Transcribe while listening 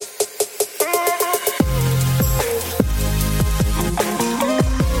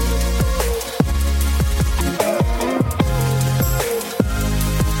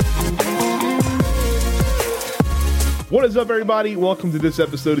What is up, everybody? Welcome to this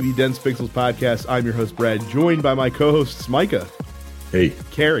episode of the Dense Pixels podcast. I'm your host, Brad, joined by my co-hosts, Micah. Hey.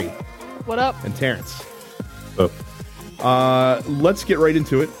 Carrie. What up? And Terrence. Up. Let's get right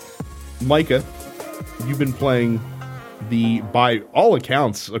into it. Micah, you've been playing the, by all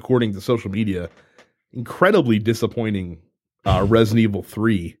accounts, according to social media, incredibly disappointing Resident Evil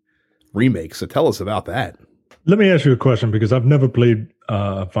 3 remake. So tell us about that. Let me ask you a question because I've never played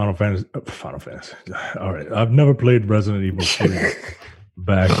Final Fantasy. All right. I've never played Resident Evil 3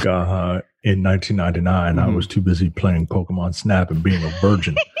 back in 1999. Mm-hmm. I was too busy playing Pokemon Snap and being a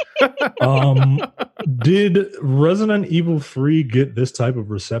virgin. Did Resident Evil 3 get this type of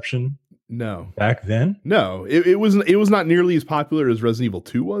reception? No. Back then? No. It was not nearly as popular as Resident Evil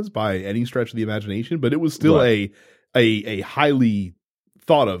 2 was by any stretch of the imagination, but it was still a highly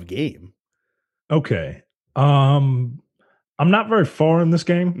thought of game. Okay. I'm not very far in this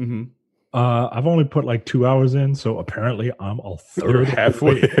game. Mm-hmm. I've only put like 2 hours in, so apparently I'm a third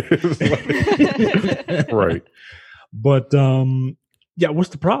halfway. Right. But yeah,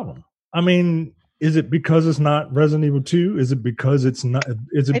 what's the problem? I mean, is it because it's not Resident Evil 2? Is it because it's not?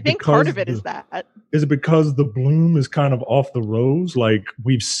 Is it? I think part of it is that. Is it because the bloom is kind of off the rose? Like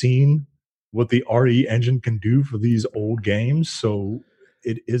we've seen what the RE engine can do for these old games, so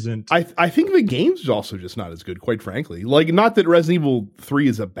it isn't. I think the game's also just not as good, quite frankly. Like, not that Resident Evil 3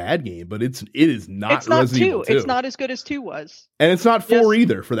 is a bad game, but it is not. It's not Resident 2. Evil 2. It's not as good as 2 was, and it's not 4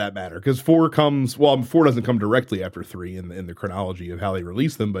 either, for that matter. Because 4 doesn't come directly after 3 in the chronology of how they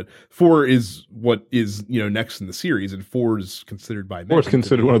release them. But 4 is what is next in the series, and 4 is considered by many. 4 is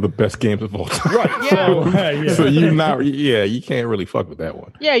considered one of the best games of all time. Right. Yeah. So you can't really fuck with that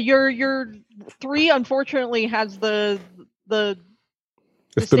one. Yeah, your 3 unfortunately has the.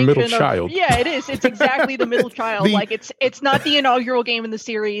 It's the middle child. Yeah, it is. It's exactly the middle child. Like it's not the inaugural game in the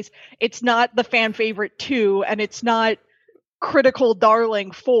series. It's not the fan favorite 2, and it's not critical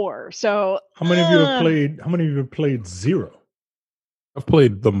darling 4. So how many of you have played? How many of you have played 0? I've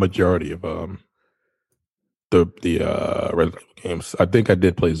played the majority of the Resident Evil games. I think I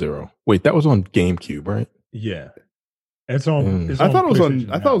did play 0. Wait, that was on GameCube, right? Yeah. It's on. I thought it was on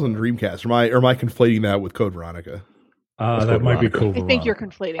Dreamcast. Or am I conflating that with Code Veronica? That might be Code Veronica. I think you're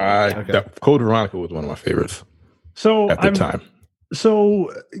conflating. Code Veronica was one of my favorites. So at the time.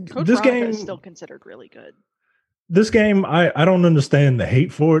 So Code this Veronica game is still considered really good. This game, I don't understand the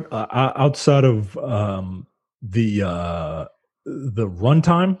hate for it outside of the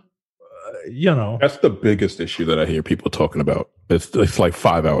runtime. That's the biggest issue that I hear people talking about. It's like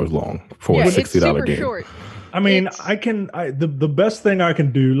 5 hours long for a $60 game. Short. I mean, the best thing I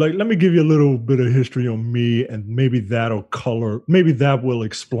can do, like, let me give you a little bit of history on me, and maybe that will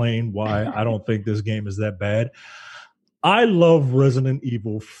explain why I don't think this game is that bad. I love Resident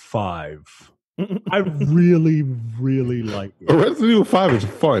Evil 5. I really, really like it. Resident Evil 5 is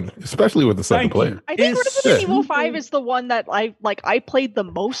fun, especially with the second player. I think Resident Evil 5 is the one that I played the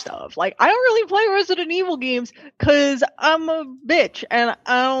most of. Like, I don't really play Resident Evil games because I'm a bitch and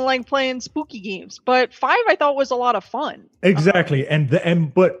I don't like playing spooky games. But 5 I thought was a lot of fun. Exactly.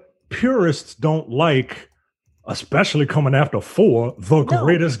 But purists don't like, especially coming after 4, the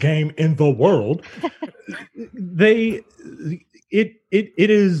greatest game in the world.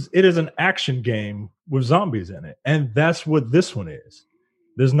 It is an action game with zombies in it, and that's what this one is.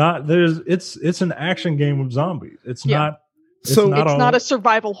 It's an action game with zombies. It's not a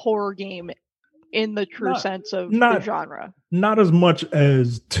survival horror game in the true sense of the genre. Not as much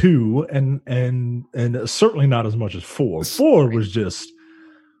as 2, and certainly not as much as 4.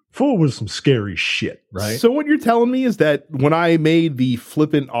 4 was some scary shit, right? So what you're telling me is that when I made the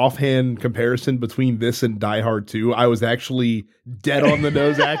flippant offhand comparison between this and Die Hard 2, I was actually dead on the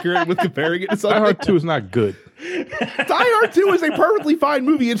nose accurate with comparing it to something. Die Hard 2 is not good. Die Hard 2 is a perfectly fine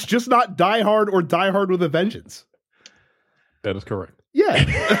movie. It's just not Die Hard or Die Hard with a Vengeance. That is correct.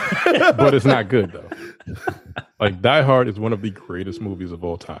 Yeah. But it's not good, though. Like, Die Hard is one of the greatest movies of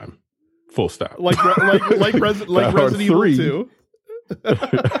all time. Full stop. Like Resident Evil 2.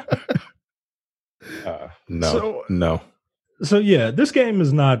 No. So yeah, this game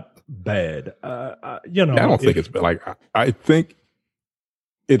is not bad. I don't think it's bad. Like, I think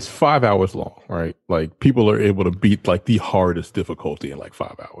it's 5 hours long, right? Like, people are able to beat like the hardest difficulty in like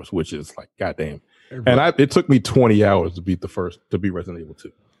 5 hours, which is like goddamn. Right. And it took me 20 hours to beat Resident Evil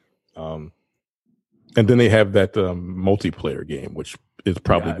 2. And then they have that multiplayer game, which is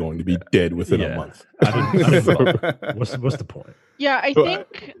probably going to be dead within a month. What's the point? Yeah, I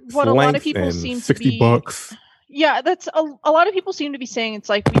think what a lot of people seem to be $60. Yeah, that's a lot of people seem to be saying. It's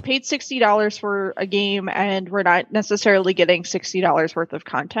like, we paid $60 for a game and we're not necessarily getting $60 worth of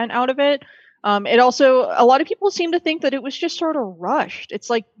content out of it. It also, a lot of people seem to think that it was just sort of rushed. It's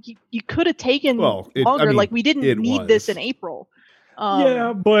like you could have taken longer. Like we didn't need this in April.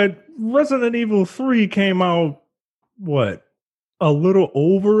 Yeah, but Resident Evil 3 came out, a little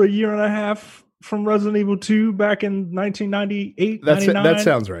over a year and a half from Resident Evil 2 back in 1998, 99? That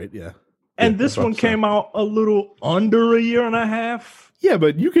sounds right, yeah. And this one came out a little under a year and a half. Yeah,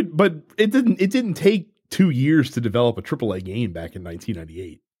 but it didn't take 2 years to develop a AAA game back in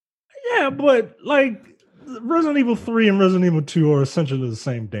 1998. Yeah, but like Resident Evil 3 and Resident Evil 2 are essentially the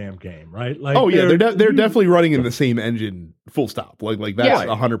same damn game, right? Like, they're definitely running in the same engine, full stop. Like that's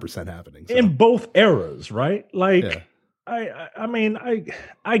 100% happening. So. In both eras, right? Like, I mean,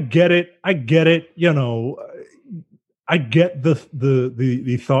 I get it. I get it. You know, I get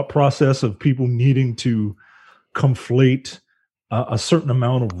the thought process of people needing to conflate a certain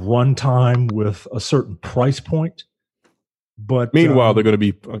amount of runtime with a certain price point. But meanwhile,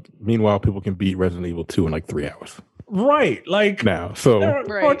 people can beat Resident Evil 2 in like 3 hours. Right. Like now. So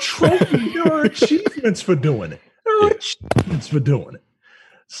there are trophies, there are achievements for doing it.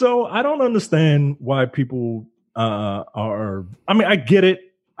 So I don't understand why people are, I mean, I get it.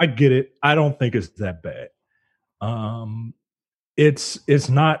 I don't think it's that bad. It's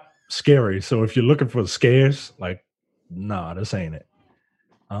not scary. So if you're looking for the scares, like, nah, this ain't it.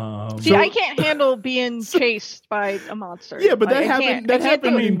 I can't handle being chased by a monster. Yeah, but that happened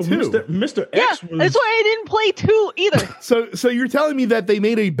in 2. Mr. X was... That's why I didn't play 2 either. So you're telling me that they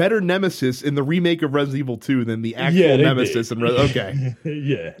made a better Nemesis in the remake of Resident Evil 2 than the actual Nemesis in okay.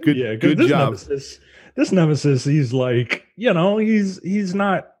 Good job. This Nemesis, he's like, you know, he's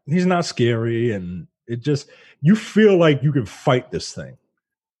not scary, and it just, you feel like you can fight this thing.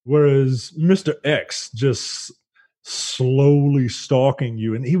 Whereas Mr. X just slowly stalking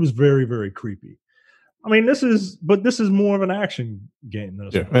you, and he was very, very creepy. I mean, this is more of an action game than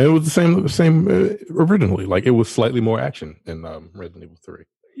and it was the same originally. Like, it was slightly more action in Resident Evil 3.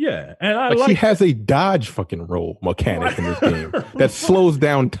 Yeah, and he has a dodge fucking roll mechanic in this game that slows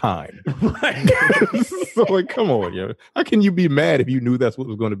down time. Right. So, like, come on, yo. How can you be mad if you knew that's what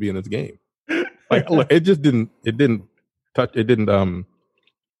was going to be in this game? Like, look, it didn't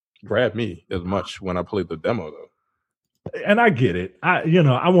grab me as much when I played the demo, though. And I get it. I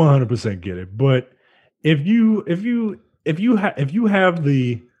 100% get it. But if you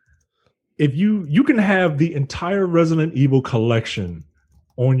can have the entire Resident Evil collection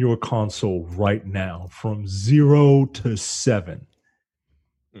on your console right now from 0 to 7.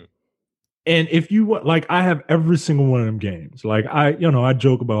 And if you want, like, I have every single one of them games. Like, I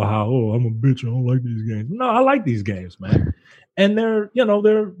joke about how, I'm a bitch, I don't like these games. No, I like these games, man. And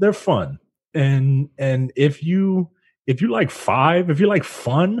they're fun. And if you like 5, if you like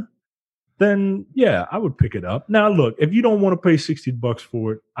fun, then yeah, I would pick it up. Now, look, if you don't want to pay $60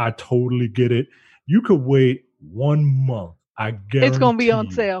 for it, I totally get it. You could wait 1 month. I guarantee it's going to be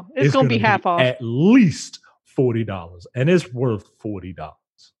on sale. It's going to be half off. At least $40, and it's worth $40.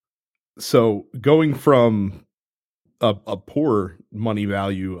 So going from a poor money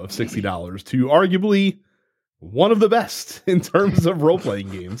value of $60 to arguably one of the best in terms of role-playing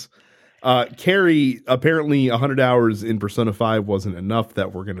games. Carrie, apparently 100 hours in Persona 5 wasn't enough,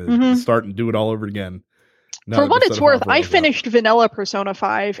 that we're going to start and do it all over again. For what it's worth, I finished vanilla Persona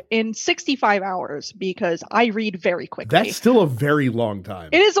 5 in 65 hours because I read very quickly. That's still a very long time.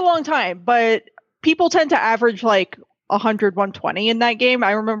 It is a long time, but people tend to average like 100, 120 in that game.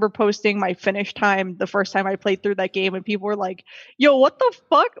 I remember posting my finish time the first time I played through that game, and people were like, yo, what the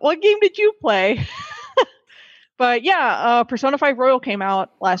fuck? What game did you play? But yeah, Persona 5 Royal came out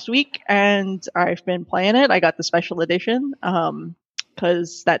last week, and I've been playing it. I got the special edition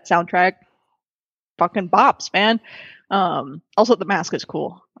because that soundtrack fucking bops, man. Also, the mask is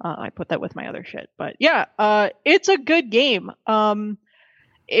cool. I put that with my other shit. But yeah, it's a good game.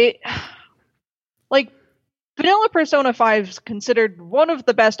 Vanilla Persona 5 is considered one of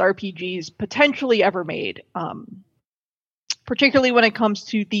the best RPGs potentially ever made, particularly when it comes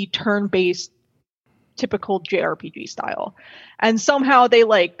to the turn-based typical JRPG style. And somehow they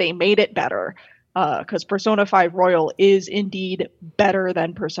made it better, because Persona 5 Royal is indeed better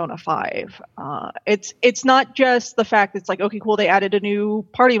than Persona 5. It's not just the fact it's like, okay, cool, they added a new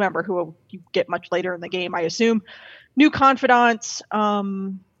party member who you get much later in the game, I assume. New confidants.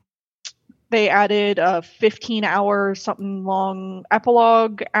 They added a 15-hour something long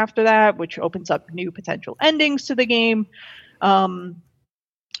epilogue after that, which opens up new potential endings to the game.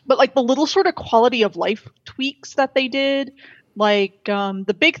 But like the little sort of quality of life tweaks that they did, like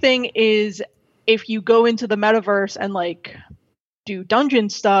the big thing is if you go into the metaverse and like do dungeon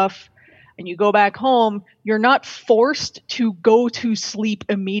stuff, and you go back home, you're not forced to go to sleep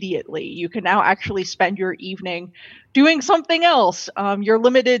immediately. You can now actually spend your evening doing something else. You're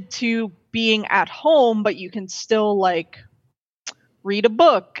limited to being at home, but you can still like read a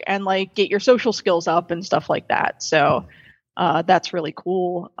book and like get your social skills up and stuff like that. So that's really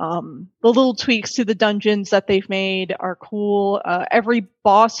cool. The little tweaks to the dungeons that they've made are cool. Every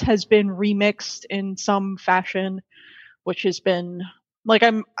boss has been remixed in some fashion, which has been like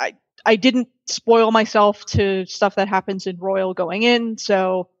I didn't spoil myself to stuff that happens in Royal going in,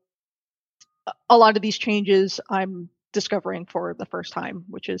 so a lot of these changes I'm discovering for the first time,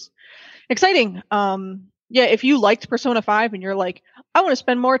 which is exciting. Yeah, if you liked Persona 5 and you're like, I want to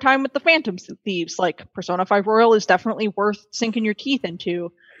spend more time with the Phantom Thieves, like Persona 5 Royal is definitely worth sinking your teeth into.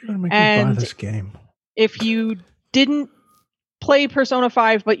 You're gonna make me buy this game. If you didn't play Persona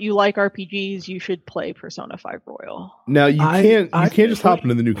 5 but you like RPGs, you should play Persona 5 Royal. Now you can't just hop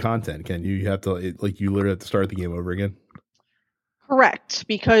into the new content, can you? You have to you literally have to start the game over again. Correct,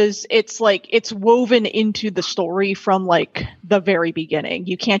 because it's like it's woven into the story from like the very beginning.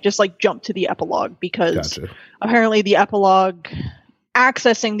 You can't just like jump to the epilogue because apparently the epilogue,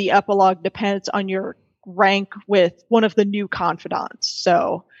 accessing the epilogue depends on your rank with one of the new confidants.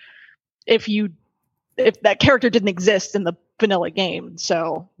 So if that character didn't exist in the vanilla game,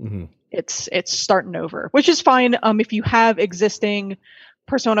 so it's starting over, which is fine. If you have existing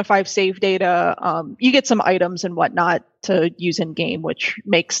Persona 5 save data, you get some items and whatnot to use in game, which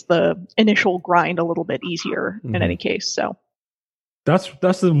makes the initial grind a little bit easier in any case. So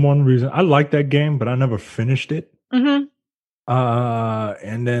that's the one reason I like that game, but I never finished it. And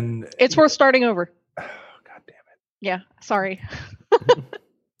then it's worth starting over. God damn it! Yeah, sorry.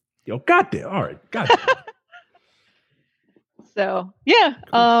 Yo, goddamn! All right, goddamn. So yeah,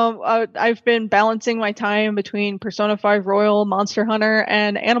 I've been balancing my time between Persona 5 Royal, Monster Hunter,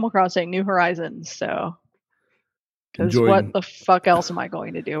 and Animal Crossing: New Horizons. So, because what the fuck else am I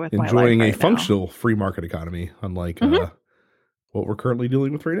going to do with my life? Enjoying a functional free market economy, unlike what we're currently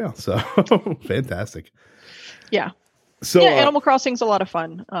dealing with right now. So fantastic. Yeah. So yeah, Animal Crossing's a lot of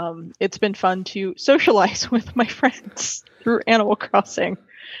fun. It's been fun to socialize with my friends through Animal Crossing,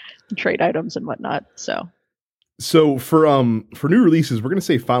 and trade items and whatnot. So for new releases, we're going to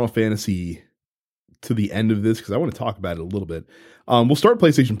say Final Fantasy to the end of this because I want to talk about it a little bit. We'll start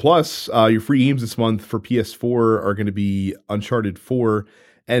PlayStation Plus. Your free games this month for PS4 are going to be Uncharted 4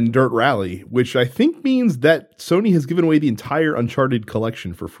 and Dirt Rally, which I think means that Sony has given away the entire Uncharted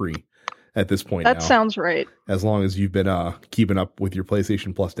collection for free at this point. That sounds right. As long as you've been keeping up with your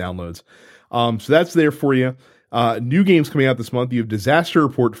PlayStation Plus downloads. So that's there for you. New games coming out this month. You have Disaster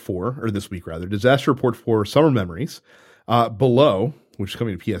Report 4, or this week rather, Disaster Report 4 Summer Memories, Below, which is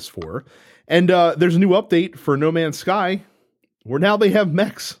coming to PS4. And there's a new update for No Man's Sky, where now they have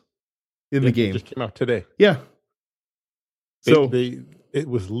mechs in the game. It just came out today. Yeah. So it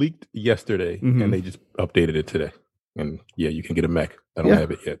was leaked yesterday, and they just updated it today. And yeah, you can get a mech. I don't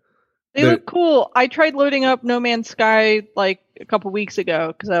have it yet. They look cool. I tried loading up No Man's Sky like a couple weeks ago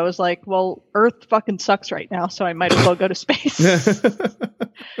because I was like, well, Earth fucking sucks right now, so I might as well go to space. And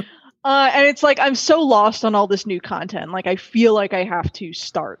it's like I'm so lost on all this new content. Like I feel like I have to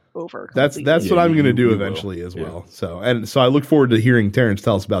start over. That's what I'm going to do eventually as well. So I look forward to hearing Terrence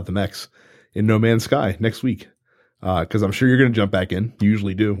tell us about the mechs in No Man's Sky next week. Because I'm sure you're going to jump back in. You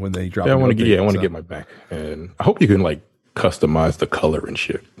usually do when they drop. I want to get my back, and I hope you can like customize the color and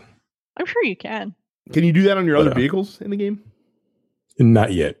shit. I'm sure you can. Can you do that on your other vehicles in the game?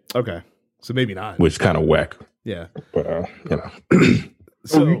 Not yet. Okay, so maybe not. Which kind of whack. Yeah, but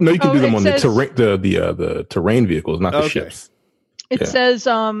so you can do them on the terrain vehicles, not the ships. It says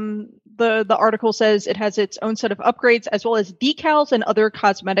the article says it has its own set of upgrades as well as decals and other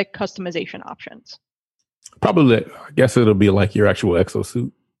cosmetic customization options. Probably, I guess it'll be like your actual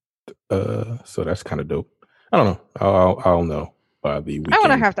exosuit. So that's kind of dope. I don't know. I'll know by the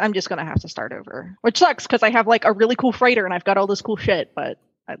weekend. I'm just gonna have to start over, which sucks because I have like a really cool freighter and I've got all this cool shit, but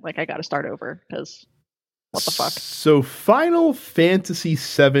I got to start over because what the fuck. So Final Fantasy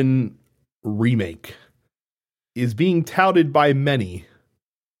VII Remake is being touted by many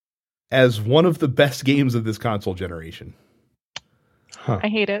as one of the best games of this console generation. Huh. I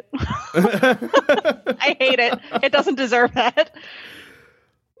hate it. I hate it. It doesn't deserve that.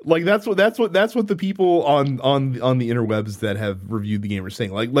 Like that's what the people on the interwebs that have reviewed the game are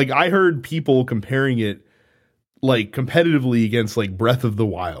saying. Like I heard people comparing it like competitively against like Breath of the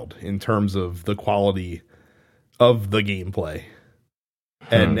Wild in terms of the quality of the gameplay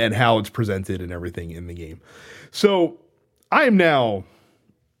and how it's presented and everything in the game. So I am now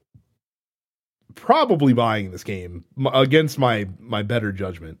probably buying this game against my better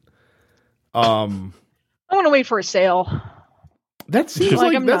judgment. Um, I want to wait for a sale. that seems Like,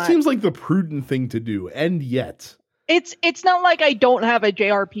 like I'm that not. seems like the prudent thing to do, and yet It's not like I don't have a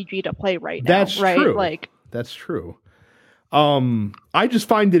JRPG to play right now. That's right? true. Like, that's true. I just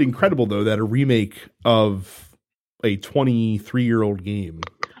find it incredible though that a remake of a 23-year-old game,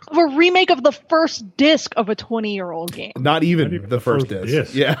 of a remake of the first disc of a 20-year-old game. not even, Not even the the first first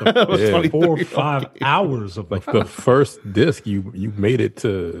disc. disc. Yeah, The it was Yeah. 23 4 or 5 hours of Like the first disc, you made it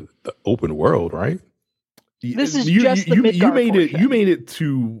to the open world, right? This is just the Midgar made it. You portion. made it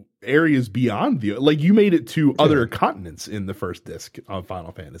to areas beyond the like. You made it to other continents in the first disc of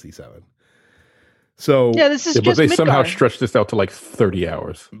Final Fantasy VII. So Yeah, this is Yeah, but just they Midgar. somehow stretched this out to like 30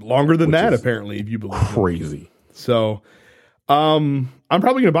 hours. longer than Which that, is apparently, if you believe. them. Crazy. So, I'm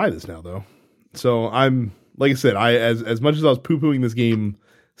probably gonna buy this now, though. So I'm like I said, as much as I was poo pooing this game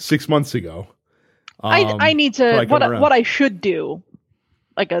 6 months ago, I need to probably come around. what I should do,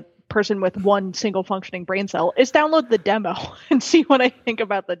 like a person with one single functioning brain cell, is download the demo and see what I think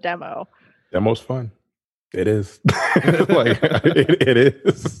about the demo. Demo's fun. It is. Like it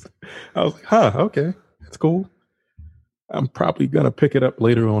is. I was like, huh, okay. It's cool. I'm probably gonna pick it up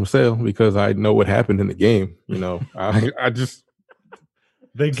later on sale because I know what happened in the game. You know, I just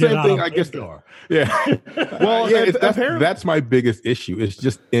They Same get out thing, of I guess. Midgar. yeah. Well, yeah, apparently- that's my biggest issue. It's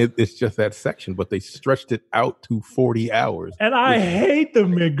just that section, but they stretched it out to 40 hours. And I hate the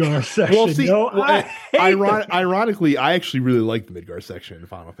Midgar section. well, see, I hate ironically, I actually really like the Midgar section in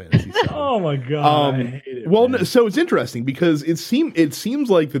Final Fantasy VII. Oh my god, I Um, hate it. Well, man. no, so it's interesting because it seems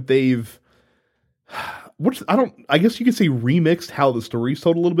like that they've, I guess you could say remixed how the story's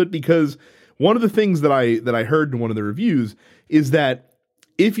told a little bit, because one of the things that I heard in one of the reviews is that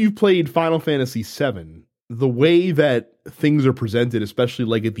if you've played Final Fantasy VII, the way that things are presented, especially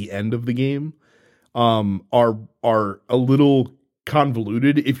like at the end of the game, are a little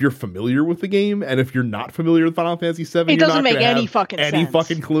convoluted if you're familiar with the game, and if you're not familiar with Final Fantasy VII, It you're doesn't not make gonna any have fucking any sense.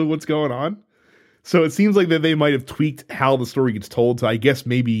 fucking clue what's going on. So it seems like that they might have tweaked how the story gets told to, I guess,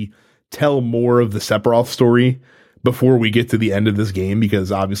 maybe tell more of the Sephiroth story before we get to the end of this game,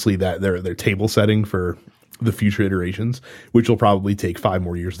 because obviously that they're table setting for the future iterations, which will probably take 5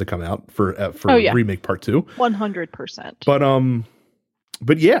 more years to come out for Oh, yeah. remake part 2. 100%.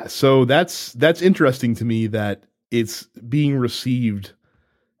 But yeah, so that's interesting to me that it's being received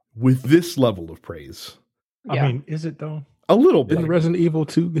with this level of praise. Yeah. I mean, is it though? A little bit. Didn't Resident Evil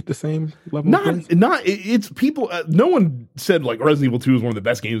 2 get the same level? of praise? It's people. No one said like Resident Evil 2 is one of the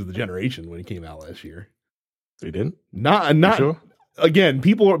best games of the generation when it came out last year. They didn't. Not You sure? again.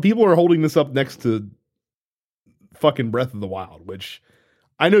 People are holding this up next to fucking Breath of the Wild, which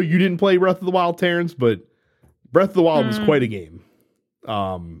I know you didn't play Breath of the Wild, Terrence, but Breath of the Wild was quite a game.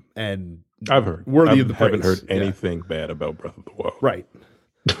 And I've heard. Worthy I of the haven't praise. heard Yeah. anything bad about Breath of the Wild. right.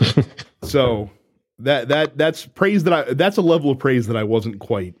 So that's praise that's a level of praise that I wasn't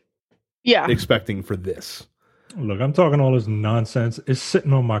quite Yeah. expecting for this. Look, I'm talking all this nonsense. It's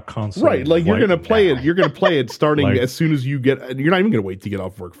sitting on my console. Right, like you're right gonna play now. it. You're gonna play it starting Like- as soon as you get. You're not even gonna wait to get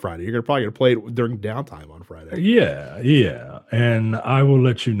off work Friday. You're probably gonna play it during downtime on Friday. Yeah, and I will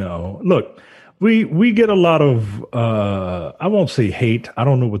let you know. Look, we get a lot of I won't say hate. I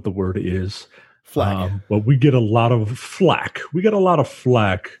don't know what the word is. Flag. But we get a lot of flack. We get a lot of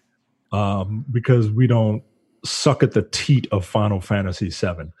flack because we don't suck at the teat of Final Fantasy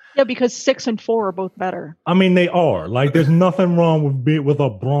VII. Yeah, because 6 and 4 are both better. I mean, they are. Like, there's nothing wrong with a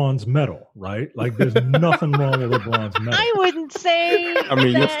bronze medal, right? Like, there's nothing wrong with a bronze medal. I wouldn't say. I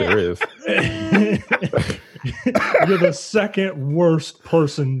mean, yes, there is. You're the second worst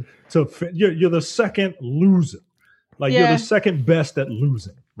person to. You're the second loser. Like, you're Yeah. the second best at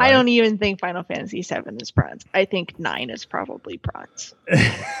losing. I right? don't even think Final Fantasy 7 is bronze. I think 9 is probably bronze.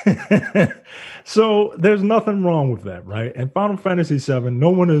 So there's nothing wrong with that, right? And Final Fantasy VII, no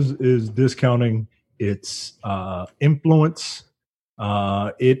one is discounting its influence.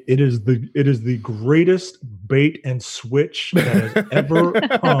 It is the greatest bait and switch that has ever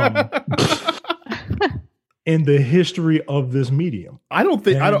come in the history of this medium. I don't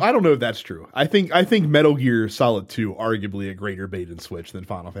think. And- I don't know if that's true. I think Metal Gear Solid 2 arguably a greater bait and switch than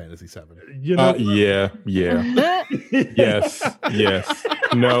Final Fantasy 7. You know, Yeah. Yes.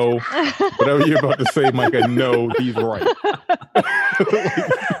 No. Whatever you're about to say, Micah, no, he's right.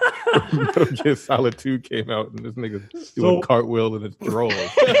 Metal Gear Solid 2 came out and this nigga's doing So- cartwheel in his drawers.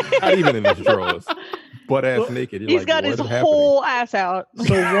 Not even in his drawers. Butt ass naked. You're He's like, got what his is happening? whole ass out.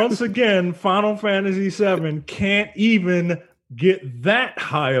 So once again, Final Fantasy VII can't even get that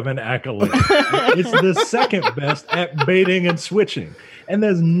high of an accolade. It's the second best at baiting and switching, and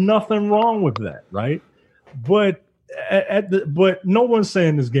there's nothing wrong with that, right? But but no one's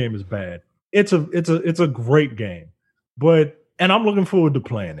saying this game is bad. it's a great game, and I'm looking forward to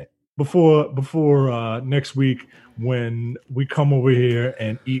playing it before next week when we come over here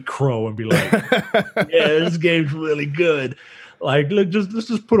and eat crow and be like, yeah, this game's really good. Like, let's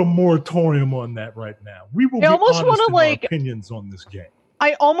just put a moratorium on that right now. We will be honest in our opinions on this game.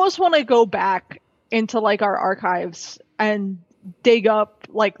 I almost want to go back into like our archives and dig up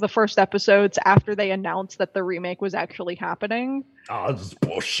like the first episodes after they announced that the remake was actually happening. Oh, this is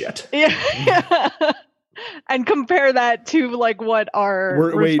bullshit. Yeah. And compare that to like what our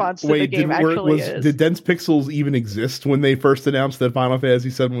response to the game actually is. Did Dense Pixels even exist when they first announced that Final Fantasy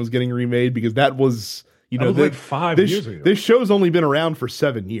VII was getting remade? Because that was, like 5 years ago. This show's only been around for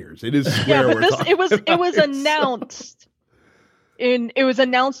 7 years. It is Square. But it was announced in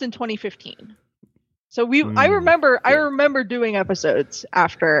 2015. So I remember doing episodes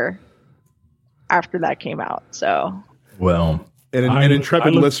after that came out. So an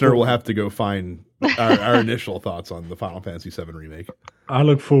intrepid listener will have to go find our initial thoughts on the Final Fantasy VII remake. I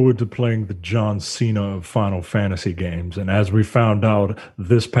look forward to playing the John Cena of Final Fantasy games, and as we found out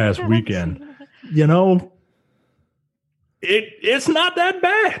this past weekend, it's not that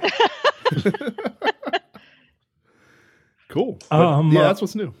bad. Cool. That's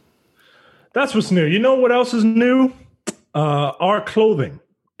what's new. That's what's new. You know what else is new? Our clothing.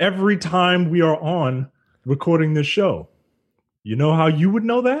 Every time we are on recording this show. You know how you would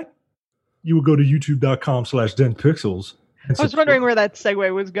know that? You would go to youtube.com/denpixels. I was wondering where that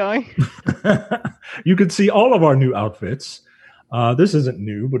segue was going. You could see all of our new outfits. This isn't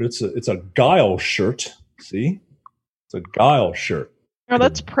new, but it's a Guile shirt. See? It's a Guile shirt. Oh,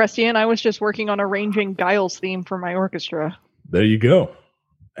 that's prescient. I was just working on arranging Guile's theme for my orchestra. There you go.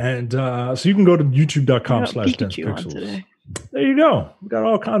 And so you can go to youtube.com/denpixels. There you go. We got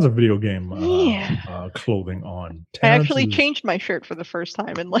all kinds of video game clothing on. I actually changed my shirt for the first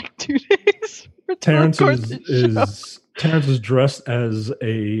time in like 2 days. Terrence is dressed as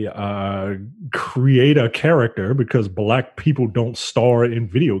a create a character because black people don't star in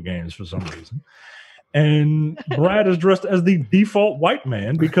video games for some reason. And Brad is dressed as the default white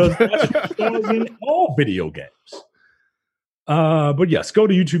man because that's who stars in all video games. But yes, go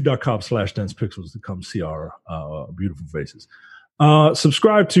to youtube.com/densepixels to come see our beautiful faces.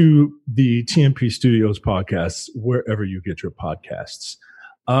 Subscribe to the TMP Studios podcasts wherever you get your podcasts.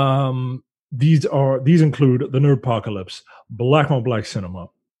 These include the Nerdpocalypse, Black on Black Cinema,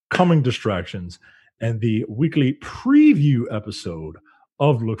 Coming Distractions, and the weekly preview episode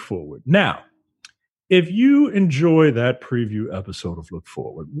of Look Forward. Now, if you enjoy that preview episode of Look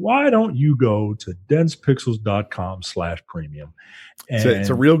Forward, why don't you go to densepixels.com/premium? It's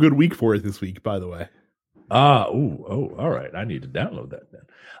a real good week for it this week, by the way. All right. I need to download that then.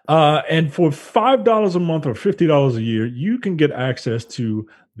 And for $5 a month or $50 a year, you can get access to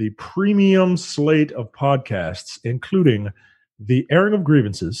the premium slate of podcasts, including the Airing of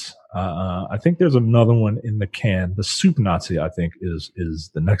Grievances. I think there's another one in the can. The Soup Nazi, I think,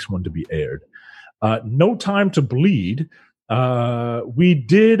 is the next one to be aired. No Time to Bleed. We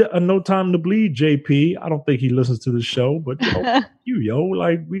did a No Time to Bleed, JP. I don't think he listens to the show, but like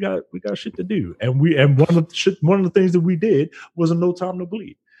we got shit to do. And one of the things that we did was a No Time to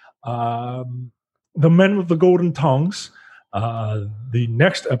Bleed. The Men with the Golden Tongues. The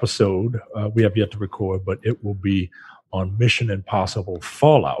next episode we have yet to record, but it will be on Mission Impossible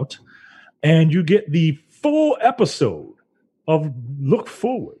Fallout. And you get the full episode of Look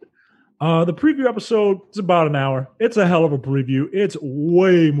Forward. The preview episode is about an hour. It's a hell of a preview. It's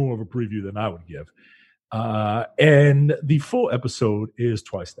way more of a preview than I would give. And the full episode is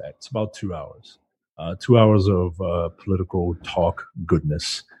twice that. It's about 2 hours. 2 hours of political talk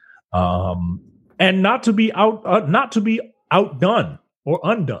goodness. And not to be outdone or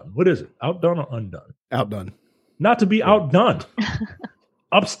undone. What is it? Outdone or undone? Outdone. Not to be outdone.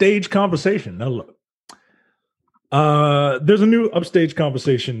 Upstage conversation. Now look. There's a new upstage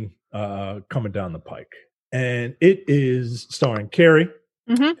conversation coming down the pike, and it is starring Carrie,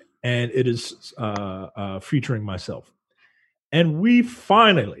 and it is featuring myself. And we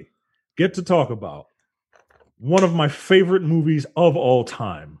finally get to talk about one of my favorite movies of all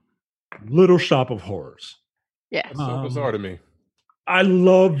time, Little Shop of Horrors. Yes. So bizarre to me. I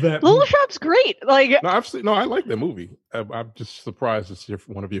love that Little movie. Shop's great. Like, I like that movie. I'm just surprised it's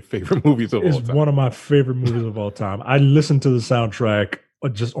one of your favorite movies of all time. It's one of my favorite movies of all time. I listen to the soundtrack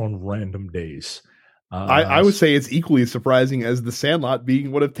just on random days. I would say it's equally as surprising as The Sandlot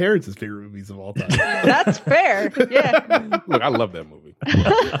being one of Terrence's favorite movies of all time. That's fair. Yeah. Look, I love that movie.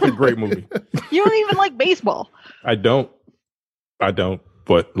 It's a great movie. You don't even like baseball. I don't.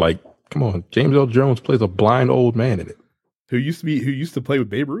 But like, come on, James L. Jones plays a blind old man in it. Who used to play with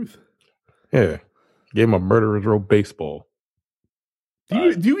Babe Ruth. Yeah. Gave him a murderer's row baseball.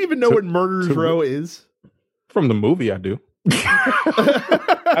 Do you even know what Murderer's Row is? From the movie, I do.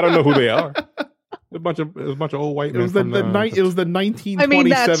 I don't know who they are. It was a bunch of old white men. It was the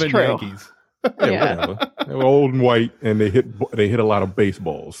 1927 Yankees. Whatever. They were old and white, and they hit a lot of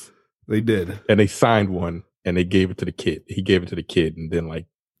baseballs. They did, and they signed one, and they gave it to the kid. He gave it to the kid, and then like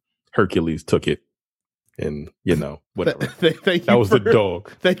Hercules took it, and whatever. That was the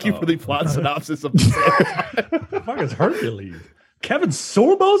dog. Thank you for the plot synopsis of the the fuck is Hercules? Kevin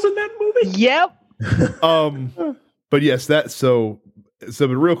Sorbo's in that movie? Yep. But yes, but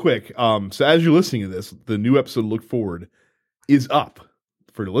real quick, so as you're listening to this, the new episode Look Forward is up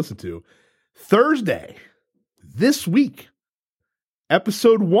for you to listen to. Thursday, this week,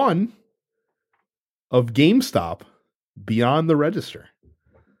 episode 1 of GameStop Beyond the Register.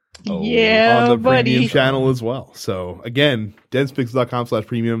 Yeah, on the buddy. premium channel as well. So again,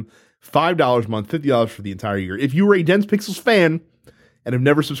 densepixels.com/premium, $5 a month, $50 for the entire year. If you were a Dense Pixels fan and have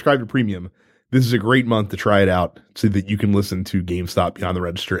never subscribed to premium, this is a great month to try it out so that you can listen to GameStop Beyond the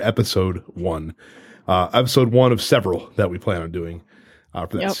Register episode 1. Episode 1 of several that we plan on doing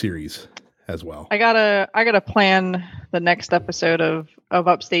for that series as well. I gotta plan the next episode of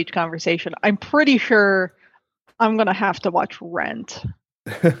Upstage Conversation. I'm pretty sure I'm gonna have to watch Rent.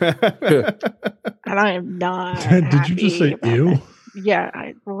 And I am not. Did you just say ew?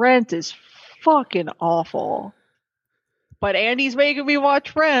 Yeah, Rent is fucking awful. But Andy's making me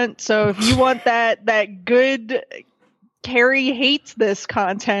watch Rent, so if you want that good Carrie hates this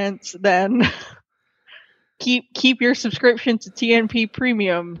content, then keep your subscription to TNP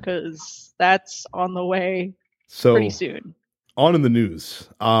Premium because that's on the way pretty soon. On in the news.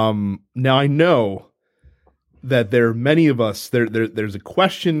 Now I know that there are many of us. There's a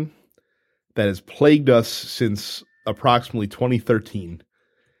question that has plagued us since approximately 2013,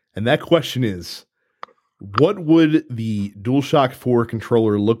 and that question is: what would the DualShock 4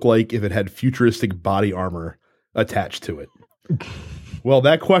 controller look like if it had futuristic body armor attached to it? Well,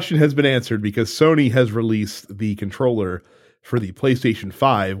 that question has been answered because Sony has released the controller for the PlayStation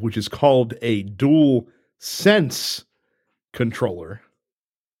 5, which is called a DualSense controller,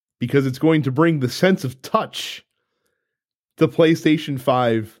 because it's going to bring the sense of touch to PlayStation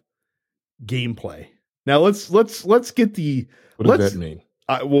 5 gameplay. Now let's get the. What does that mean?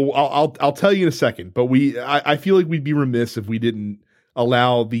 I'll tell you in a second, but I feel like we'd be remiss if we didn't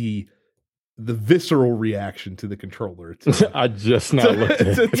allow the visceral reaction to the controller. I just not looked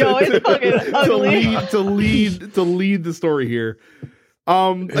at it. Yo, it's fucking ugly. to lead the story here.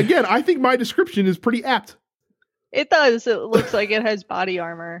 Again, I think my description is pretty apt. It does. It looks like it has body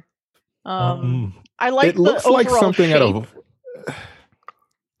armor. I like it looks the like overall something shape. out of.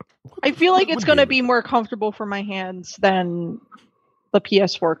 I feel like it's going to be more comfortable for my hands than the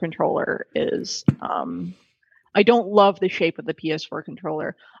PS4 controller is. I don't love the shape of the PS4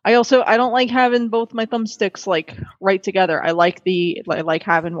 controller. I don't like having both my thumbsticks like right together. I like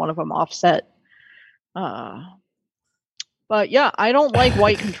having one of them offset. But yeah, I don't like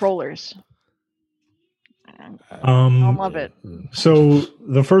white controllers. I don't love it. So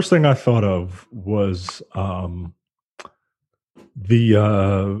the first thing I thought of was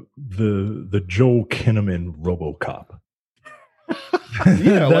the Joel Kinnaman RoboCop.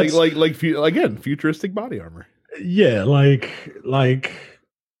 Yeah, again, futuristic body armor. Yeah, like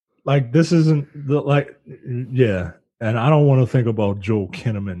this isn't the yeah, and I don't want to think about Joel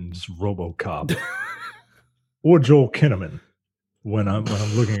Kinnaman's RoboCop or Joel Kinnaman when I'm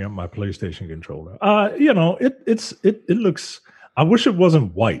looking at my PlayStation controller. It looks. I wish it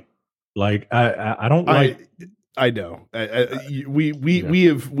wasn't white. Like I don't like. I know.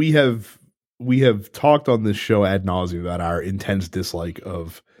 We have talked on this show ad nauseum about our intense dislike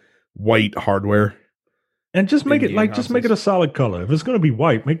of white hardware. And just make it just make it a solid color. If it's going to be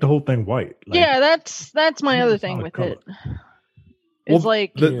white, make the whole thing white. Yeah, that's my other thing with it. It's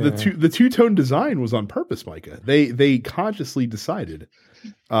like the two-tone design was on purpose, Micah. They consciously decided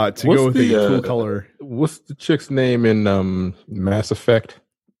to go with a cool color. What's the chick's name in Mass Effect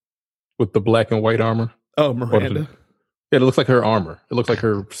with the black and white armor? Oh, Miranda. It looks like her armor. It looks like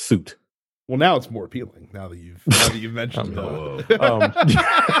her suit. Well, now it's more appealing. Now that you've mentioned I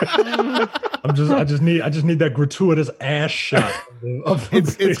just need that gratuitous ass shot.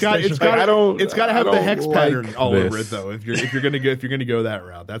 It's got to have the hex pattern all over it though. If you're gonna go that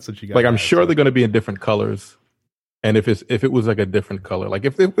route, that's what you got. Like I'm sure they're gonna be in different colors, and if it was like a different color, like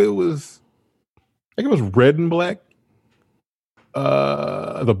if it was red and black,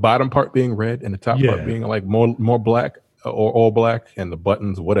 the bottom part being red and the top part being like more black or all black, and the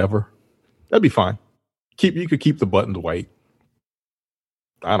buttons whatever. That'd be fine. You could keep the buttons white.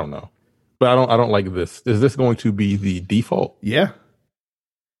 I don't know. but I don't like this. Is this going to be the default? Yeah.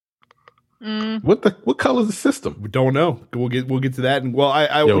 What color is the system? We don't know. We'll get to that. And we'll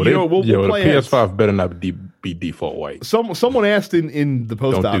the play PS5 better not be default white. Someone asked in the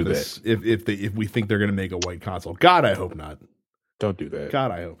post Don't do office if we think they're going to make a white console. God, I hope not. Don't do that. God,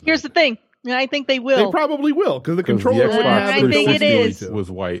 I hope not. Here's the thing. I think they will. They probably will because the controller the wouldn't have I think it is.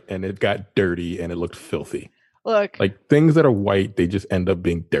 was white and it got dirty and it looked filthy. Look, Like things that are white, they just end up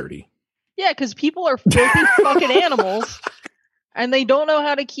being dirty. yeah, because people are filthy fucking animals, and they don't know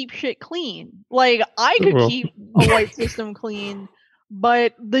how to keep shit clean. Like I could keep a white system clean,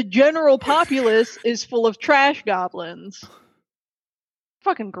 but the general populace is full of trash goblins.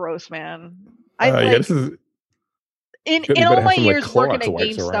 Fucking gross, man. This is in better all have my some, like, years working Clorox at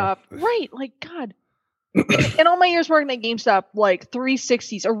wipes GameStop, right? Like God. In all my years working at GameStop, like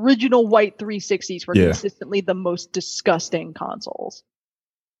 360s, original white 360s were consistently the most disgusting consoles.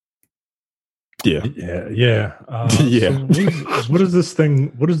 Yeah. So what does this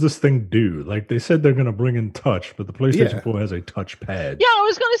thing do? Like they said they're going to bring in touch, but the PlayStation 4 has a touch pad. Yeah, I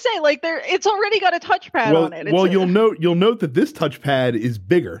was going to say like it's already got a touchpad on it. You'll note that this touchpad is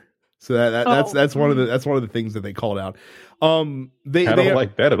bigger. So that's one of the things that they called out. I don't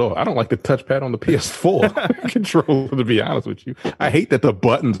like that at all. I don't like the touchpad on the PS4 controller, to be honest with you. I hate that the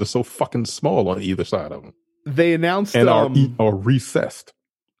buttons are so fucking small on either side of them. They announced and are recessed.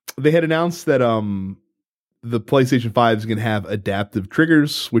 They had announced that the PlayStation 5 is going to have adaptive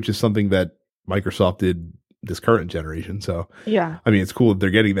triggers, which is something that Microsoft did this current generation. So yeah, I mean it's cool that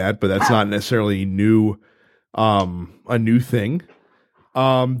they're getting that, but that's not necessarily new, a new thing.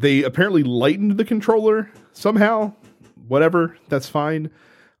 They apparently lightened the controller somehow. Whatever, that's fine.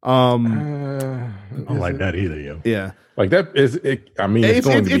 I don't like that either, yo. Yeah, like that is. I mean, it's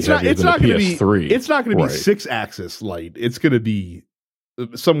going to be heavier than the PS3. It's not going to be 6-axis light. It's going to be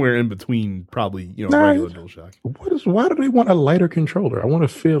somewhere in between, probably regular DualShock. Why do they want a lighter controller? I want to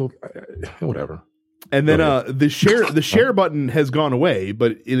feel whatever. And then the share button has gone away,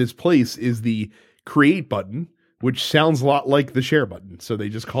 but in its place is the create button, which sounds a lot like the share button. So they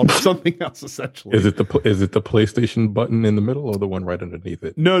just called it something else essentially. Is it the PlayStation button in the middle or the one right underneath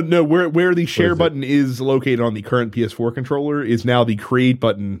it? No. Where the share button is located on the current PS4 controller is now the create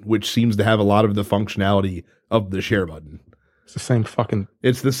button, which seems to have a lot of the functionality of the share button. It's the same fucking.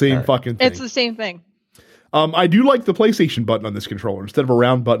 It's the same fucking thing. It's the same thing. I do like the PlayStation button on this controller. Instead of a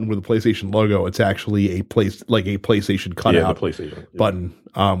round button with a PlayStation logo, it's actually a PlayStation cutout button,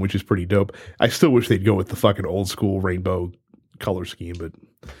 which is pretty dope. I still wish they'd go with the fucking old school rainbow color scheme, but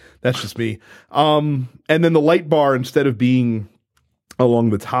that's just me. And then the light bar, instead of being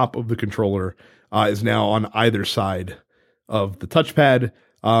along the top of the controller, is now on either side of the touchpad.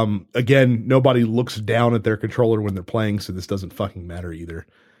 Again, nobody looks down at their controller when they're playing, so this doesn't fucking matter either.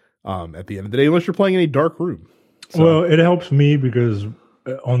 At the end of the day, unless you're playing in a dark room. So. Well, it helps me because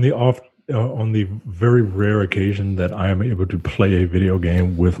on the very rare occasion that I am able to play a video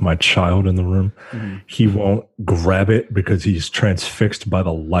game with my child in the room, he won't grab it because he's transfixed by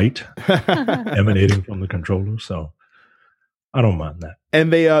the light emanating from the controller. So I don't mind that.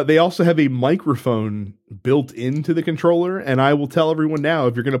 And they also have a microphone built into the controller. And I will tell everyone now,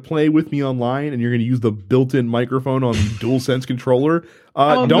 if you're going to play with me online and you're going to use the built-in microphone on the DualSense controller,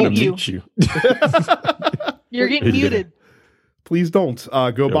 don't mute you. You're getting muted. Please don't.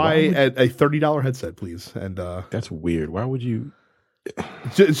 Go buy a $30 headset, please. And that's weird. Why would you?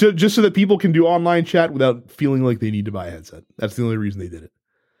 Just so that people can do online chat without feeling like they need to buy a headset. That's the only reason they did it.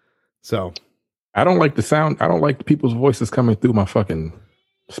 So. I don't like the sound. I don't like people's voices coming through my fucking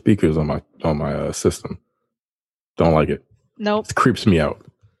speakers on my system. Don't like it. Nope. It creeps me out.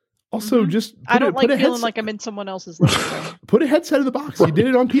 Also, just I don't like feeling like I'm in someone else's living room. Put a headset in the box. You did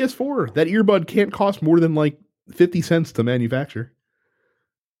it on PS4. That earbud can't cost more than like 50 cents to manufacture.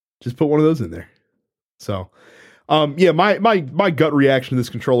 Just put one of those in there. So, my gut reaction to this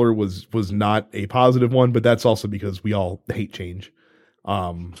controller was not a positive one, but that's also because we all hate change.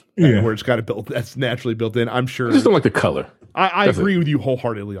 Where it's got it built, that's naturally built in. I'm sure. I just don't like the color. I agree with you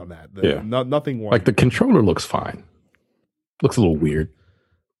wholeheartedly on that. Nothing wrong. Like the controller looks fine. Looks a little weird.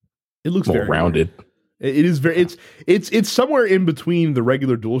 It looks more very rounded. Weird. It is very. It's somewhere in between the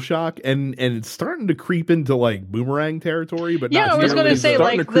regular DualShock and it's starting to creep into like boomerang territory. But I was going to say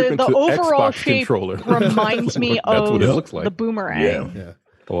like the overall Xbox shape controller. Reminds me of what it looks like. the boomerang. Yeah.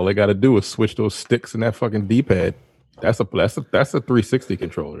 All they got to do is switch those sticks and that fucking D-pad. That's a 360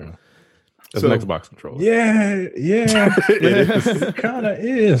 controller. That's an Xbox controller. Yeah, it kind of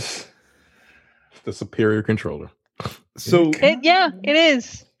is. The superior controller. So it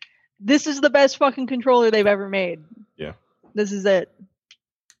is. This is the best fucking controller they've ever made. Yeah, this is it.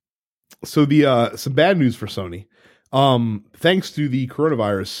 So the some bad news for Sony. Thanks to the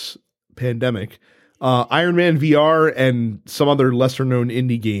coronavirus pandemic, Iron Man VR and some other lesser known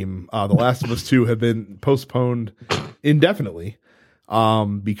indie game, The Last of Us 2, have been postponed indefinitely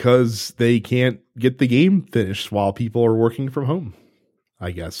because they can't get the game finished while people are working from home,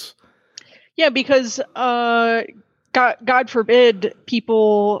 I guess. Yeah, because God forbid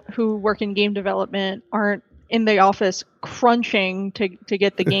people who work in game development aren't in the office crunching to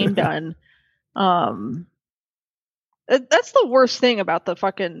get the game done. That's the worst thing about the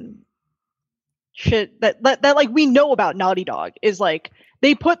fucking shit that like we know about Naughty Dog is like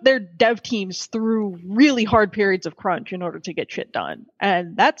they put their dev teams through really hard periods of crunch in order to get shit done,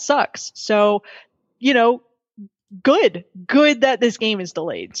 and that sucks. So, good that this game is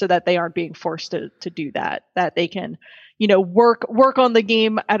delayed so that they aren't being forced to do that they can work on the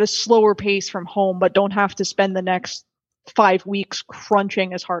game at a slower pace from home, but don't have to spend the next 5 weeks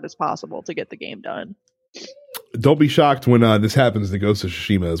crunching as hard as possible to get the game done. Don't be shocked when this happens to Ghost of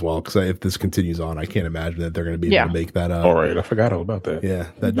Tsushima as well, because if this continues on, I can't imagine that they're going to be able to make that up. All right, I forgot all about that. Yeah,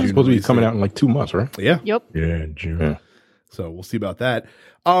 that's supposed to be coming out in like 2 months, right? Yeah. Yep. Yeah, in June. Yeah. So we'll see about that.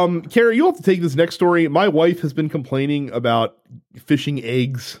 Carrie, you'll have to take this next story. My wife has been complaining about fishing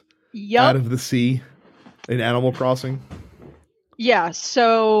eggs out of the sea in Animal Crossing. Yeah,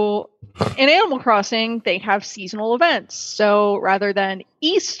 so in Animal Crossing, they have seasonal events. So rather than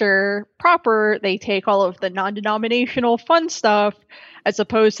Easter proper, they take all of the non-denominational fun stuff as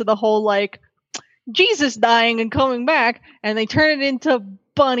opposed to the whole like Jesus dying and coming back, and they turn it into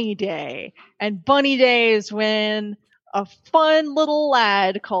Bunny Day. And Bunny Day is when a fun little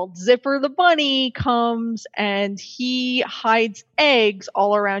lad called Zipper the Bunny comes and he hides eggs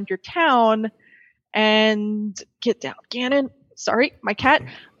all around your town. And get down, Ganon. Sorry, my cat.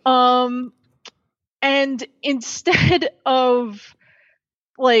 And instead of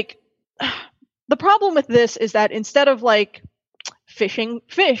like, the problem with this is that instead of like fishing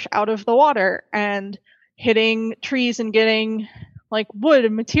fish out of the water and hitting trees and getting like wood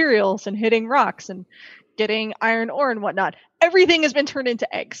and materials and hitting rocks and getting iron ore and whatnot, everything has been turned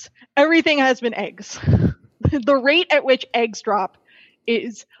into eggs. Everything has been eggs. The rate at which eggs drop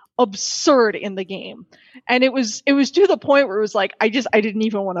is absurd in the game. And it was to the point where it was like I didn't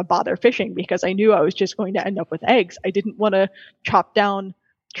even want to bother fishing because I knew I was just going to end up with eggs. I didn't want to chop down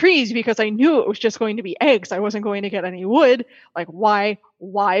trees because I knew it was just going to be eggs. I wasn't going to get any wood. Like why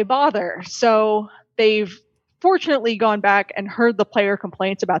bother? So they've fortunately gone back and heard the player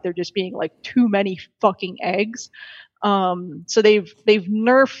complaints about there just being like too many fucking eggs. So they've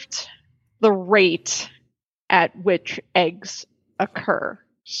nerfed the rate at which eggs occur.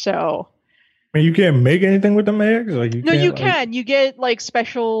 So I mean, you can't make anything with them eggs? Like you can. You get like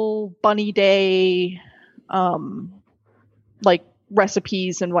special Bunny Day like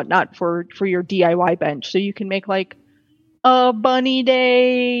recipes and whatnot for your DIY bench. So you can make like a Bunny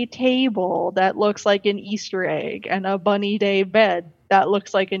Day table that looks like an Easter egg, and a Bunny Day bed that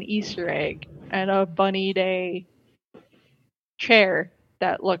looks like an Easter egg, and a Bunny Day chair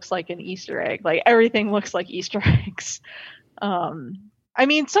that looks like an Easter egg. Like everything looks like Easter eggs. I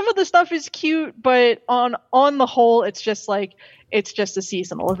mean, some of the stuff is cute, but on the whole, it's just a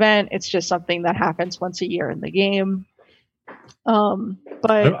seasonal event. It's just something that happens once a year in the game. But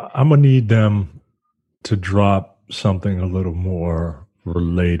I'm gonna need them to drop something a little more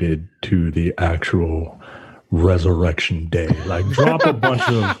related to the actual Resurrection Day. Like drop a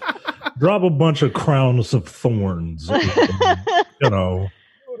bunch of crowns of thorns.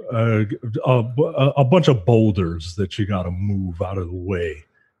 A bunch of boulders that you got to move out of the way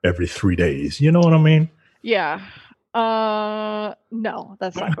every 3 days. You know what I mean? Yeah. No,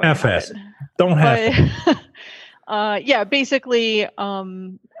 that's not going half-ass to it. Don't have it. Yeah, basically,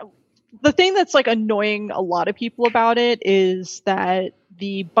 the thing that's like annoying a lot of people about it is that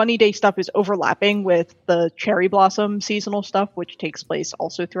the Bunny Day stuff is overlapping with the cherry blossom seasonal stuff, which takes place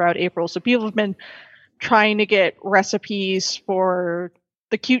also throughout April. So people have been trying to get recipes for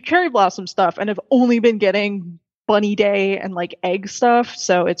the cute cherry blossom stuff and have only been getting Bunny Day and like egg stuff.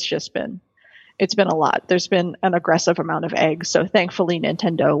 So it's been a lot. There's been an aggressive amount of eggs. So thankfully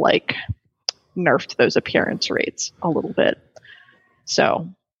Nintendo like nerfed those appearance rates a little bit. So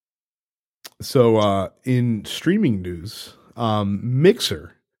in streaming news,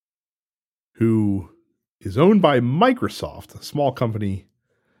 Mixer, who is owned by Microsoft, a small company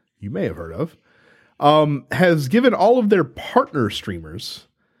you may have heard of, has given all of their partner streamers.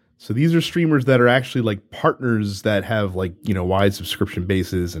 So these are streamers that are actually like partners that have like, wide subscription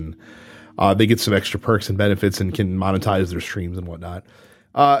bases, and they get some extra perks and benefits and can monetize their streams and whatnot.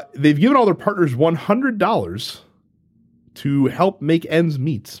 They've given all their partners $100 to help make ends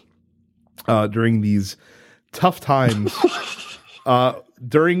meet. during these tough times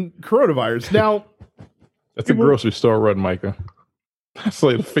during coronavirus. Now, that's a grocery store run, Micah. That's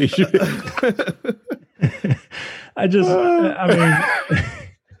like the face you I mean,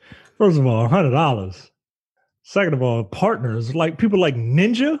 first of all, $100. Second of all, partners like people like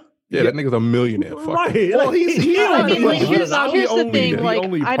Ninja. Yeah, that nigga's a millionaire. Right. Well, I mean, like, here's the only- thing. the Like,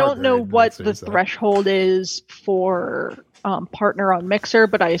 only I don't partner know I'd what say the so. threshold is for partner on Mixer,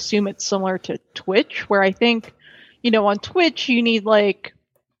 but I assume it's similar to Twitch, where I think, on Twitch you need like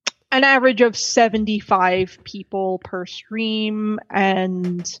an average of 75 people per stream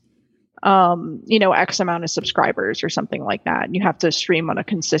and X amount of subscribers or something like that. And you have to stream on a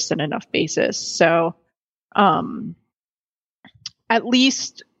consistent enough basis. So at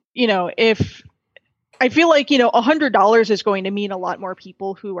least, if I feel like, $100 is going to mean a lot more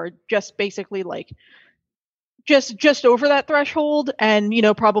people who are just basically like just over that threshold and,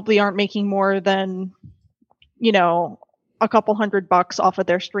 probably aren't making more than, a couple $100 off of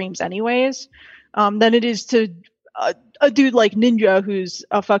their streams anyways, than it is to a dude like Ninja who's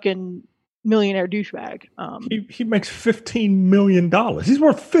a fucking millionaire douchebag. He makes $15 million. He's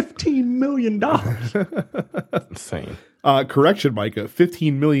worth $15 million. Insane. Correction, Micah,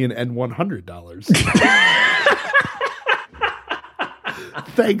 $15 million and $100.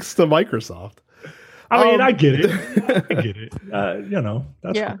 Thanks to Microsoft. I mean, I get it.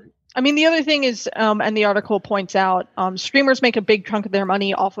 That's Yeah. great. I mean, the other thing is, and the article points out, streamers make a big chunk of their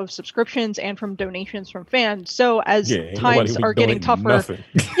money off of subscriptions and from donations from fans. So as times are getting tougher,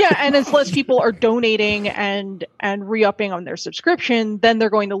 and as less people are donating and re-upping on their subscription, then they're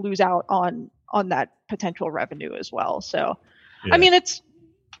going to lose out on that potential revenue as well. So, I mean, it's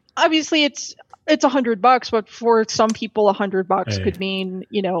obviously it's $100, but for some people, $100 could mean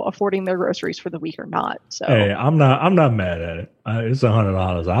affording their groceries for the week or not. So hey, I'm not mad at it. It's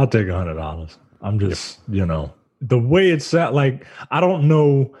 $100. I'll take $100. I'm just the way it's at. Like, I don't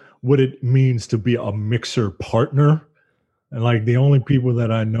know what it means to be a Mixer partner, and like the only people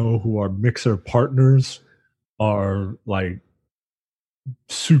that I know who are Mixer partners are like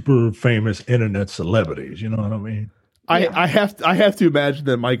super famous internet celebrities. You know what I mean? I have to imagine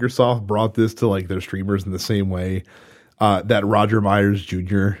that Microsoft brought this to like their streamers in the same way that Roger Myers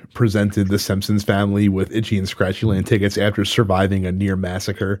Jr. presented the Simpsons family with Itchy and Scratchy Land tickets after surviving a near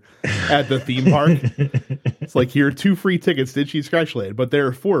massacre at the theme park. It's like, here are 2 free tickets to Itchy and Scratchy Land, but there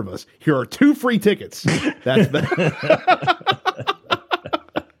are 4 of us. Here are 2 free tickets. That's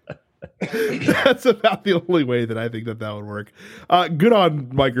That's about the only way that I think that would work. Good on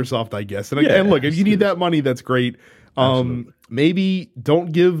Microsoft, I guess. And look, if you need that money, that's great. Maybe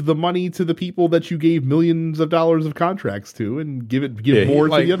don't give the money to the people that you gave millions of dollars of contracts to, and give more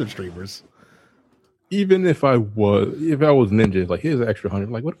to the other streamers. Even if I was Ninja, like, here's an extra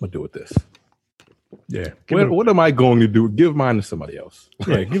 100. Like, what am I gonna do with this? Yeah. What am I going to do? Give mine to somebody else.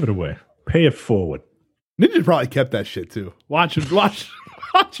 Yeah, give it away. Pay it forward. Ninja probably kept that shit too. Watch him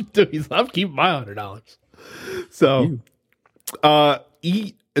do. I'm keeping my $100. So,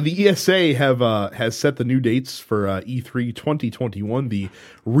 the ESA has set the new dates for E3 2021, the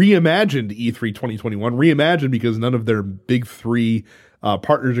reimagined E3 2021. Reimagined because none of their big 3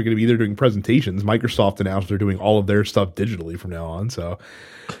 partners are going to be there doing presentations. Microsoft announced they're doing all of their stuff digitally from now on. So,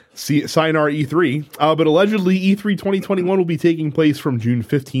 sayonara E3. But allegedly, E3 2021 will be taking place from June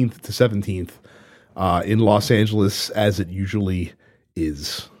 15th to 17th in Los Angeles, as it usually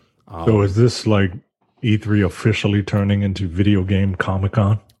is. So is this like E3 officially turning into video game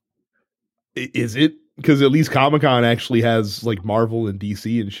Comic-Con? Is it? Because at least Comic-Con actually has like Marvel and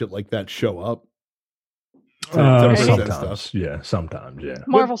DC and shit like that show up. To present sometimes, stuff. yeah. Sometimes, yeah.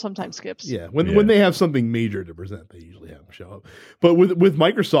 Marvel sometimes skips. Yeah, when they have something major to present, they usually have them show up. But with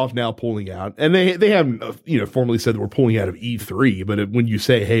Microsoft now pulling out, and they haven't formally said that we're pulling out of E3, but when you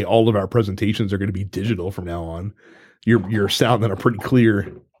say, hey, all of our presentations are going to be digital from now on, you're sounding a pretty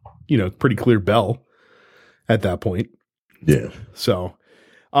clear bell at that point. Yeah. So,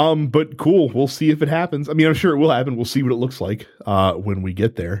 but cool. We'll see if it happens. I mean, I'm sure it will happen. We'll see what it looks like when we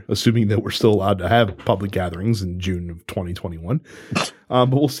get there, assuming that we're still allowed to have public gatherings in June of 2021.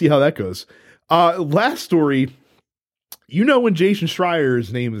 But we'll see how that goes. Last story, when Jason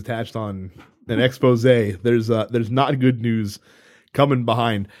Schreier's name is attached on an expose, there's not good news coming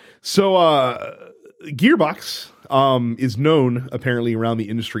behind. So Gearbox is known apparently around the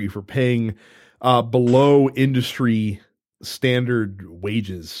industry for paying below industry standard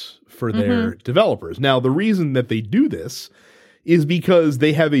wages for their developers. Now, the reason that they do this is because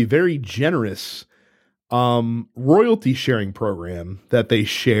they have a very generous royalty sharing program that they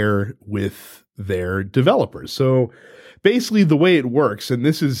share with their developers. So basically the way it works, and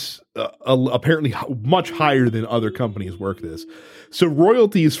this is apparently much higher than other companies work this. So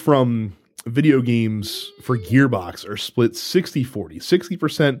royalties from video games for Gearbox are split 60-40.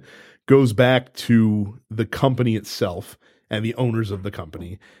 60% goes back to the company itself and the owners of the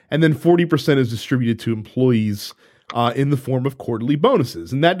company. And then 40% is distributed to employees in the form of quarterly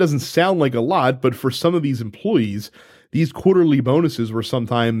bonuses. And that doesn't sound like a lot, but for some of these employees, these quarterly bonuses were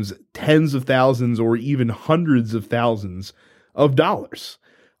sometimes tens of thousands or even hundreds of thousands of dollars,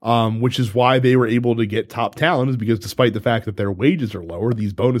 which is why they were able to get top talent, is because despite the fact that their wages are lower,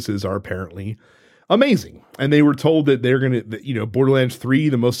 these bonuses are apparently amazing. And they were told that they're going to, Borderlands 3,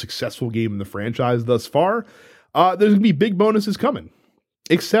 the most successful game in the franchise thus far, there's going to be big bonuses coming.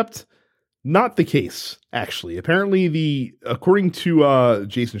 Except not the case, actually. Apparently, according to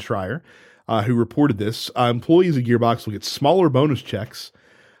Jason Schreier, who reported this, employees of Gearbox will get smaller bonus checks,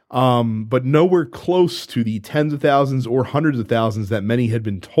 but nowhere close to the tens of thousands or hundreds of thousands that many had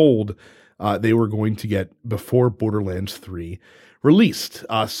been told they were going to get before Borderlands 3 released.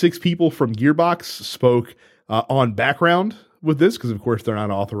 6 people from Gearbox spoke on background with this, because of course they're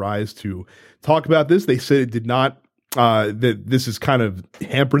not authorized to talk about this. They said it did not, that this has kind of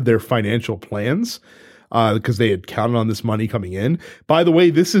hampered their financial plans, because they had counted on this money coming in. By the way,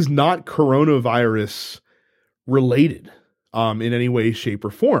 this is not coronavirus related in any way, shape,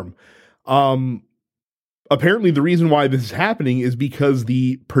 or form. Apparently, the reason why this is happening is because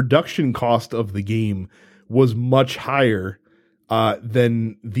the production cost of the game was much higher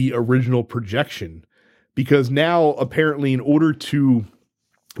than the original projection. Because now, apparently, in order to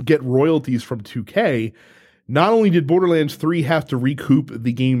get royalties from 2K, not only did Borderlands 3 have to recoup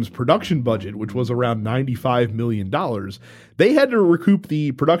the game's production budget, which was around $95 million, they had to recoup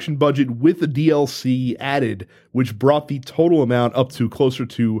the production budget with the DLC added, which brought the total amount up to closer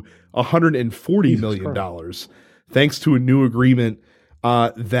to $140 million, thanks to a new agreement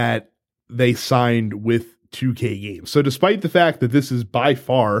that they signed with 2K Games. So despite the fact that this is by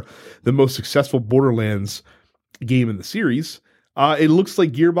far the most successful Borderlands game in the series, it looks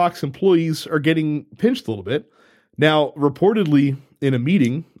like Gearbox employees are getting pinched a little bit. Now, reportedly, in a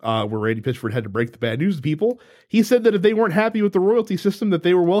meeting where Randy Pitchford had to break the bad news to people, he said that if they weren't happy with the royalty system, that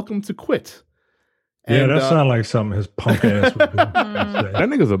they were welcome to quit. Yeah, that sounds like something his punk ass would do. That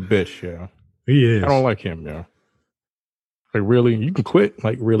nigga's a bitch, yeah. He is. I don't like him, yeah. Like, really? You can quit?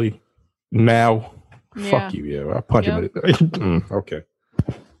 Like, really? Now? Yeah. Fuck you, yeah. I'll punch him. Okay.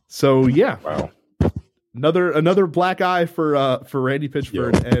 So, yeah. Wow. Another black eye for Randy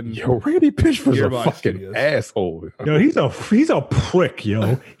Pitchford. Randy Pitchford's Gearbox a fucking Studios. asshole. Yo, he's a prick,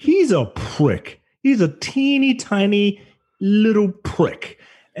 yo. He's a prick. He's a teeny tiny little prick.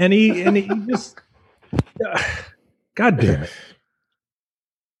 And he just God damn it.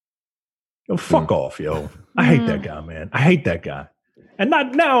 Yo, fuck off, yo. I hate that guy, man. I hate that guy. And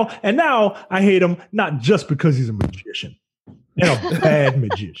now I hate him not just because he's a magician and a bad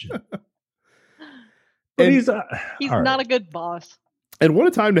magician. But And he's not a good boss. And what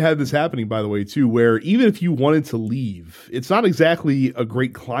a time to have this happening, by the way, too, where even if you wanted to leave, it's not exactly a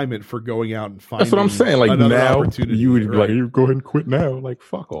great climate for going out and finding. That's what I'm saying. Like, now opportunity. you would be like, you go ahead and quit now. Like,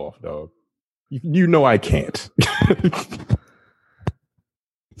 fuck off, dog. You know I can't.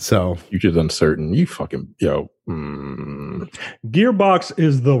 So Future's uncertain. You fucking Gearbox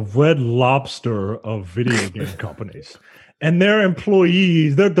is the Red Lobster of video game companies. And their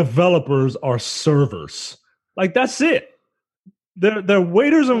employees, their developers are servers. Like, that's it. They're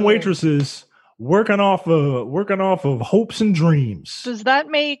waiters and waitresses working off of hopes and dreams. Does that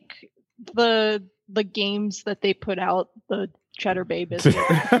make the games that they put out the Cheddar Bay biscuit?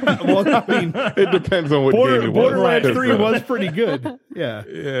 well, I mean, it depends on what game it was. Borderlands 3 was pretty good. Yeah.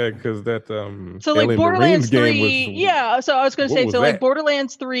 Yeah, because that So like Alien Borderlands Marines 3, game was, yeah. So I was going to say, was so like that?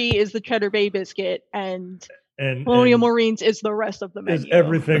 Borderlands 3 is the Cheddar Bay biscuit, and And Colonial Marines is the rest of the is menu.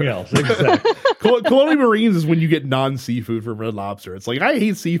 everything else. Exactly. Colonial Marines is when you get non-seafood from Red Lobster. It's like, I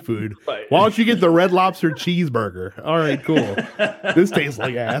hate seafood. Right. Why don't you get the Red Lobster cheeseburger? All right, cool. This tastes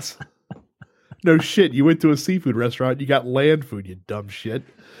like ass. No shit. You went to a seafood restaurant. You got land food, you dumb shit.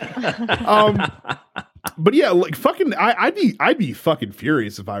 But yeah, like fucking, I'd be fucking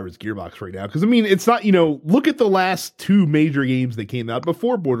furious if I was Gearbox right now. Because I mean, it's not, look at the last 2 major games that came out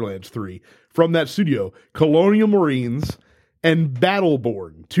before Borderlands 3 from that studio: Colonial Marines and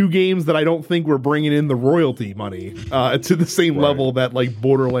Battleborn. 2 games that I don't think were bringing in the royalty money to the same level that like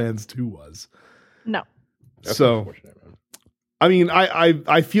Borderlands 2 was. No. That's So, unfortunate, man. I mean,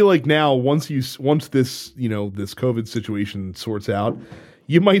 I feel like now once this this COVID situation sorts out,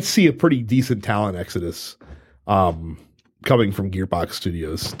 you might see a pretty decent talent exodus coming from Gearbox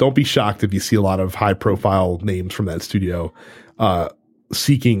Studios. Don't be shocked if you see a lot of high profile names from that studio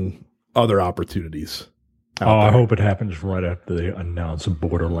seeking other opportunities. I hope it happens right after they announce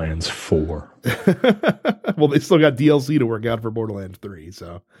Borderlands 4. Well, they still got DLC to work out for Borderlands 3,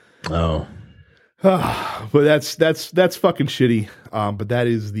 so. Oh. But that's fucking shitty. But that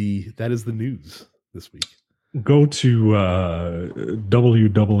is the news this week. Go to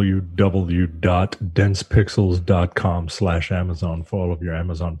www.densepixels.com/Amazon for all of your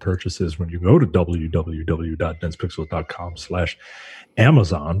Amazon purchases. When you go to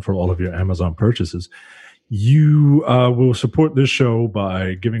www.densepixels.com/Amazon for all of your Amazon purchases, you will support this show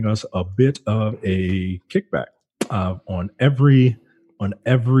by giving us a bit of a kickback on every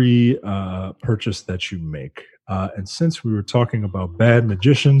purchase that you make. And since we were talking about bad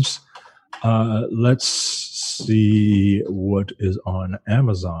magicians, let's see what is on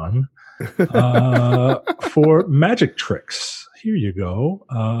Amazon for magic tricks. Here you go.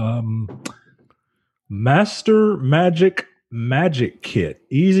 Master Magic Kit.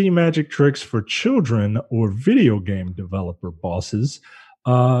 Easy magic tricks for children or video game developer bosses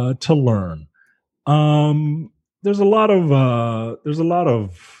to learn. There's a lot of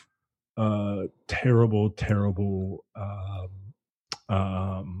terrible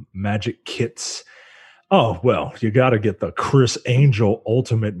magic kits. Oh, well, you got to get the Chris Angel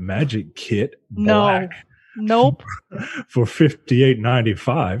Ultimate Magic Kit Black. Nope. For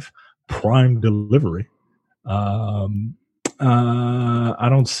 $58.95 Prime delivery. I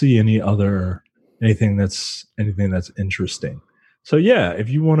don't see anything that's interesting. So yeah, if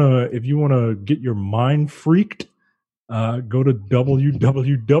you wanna get your mind freaked, go to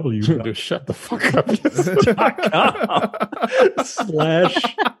www. Shut the fuck up.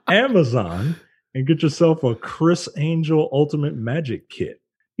 /Amazon and get yourself a Chris Angel Ultimate Magic Kit.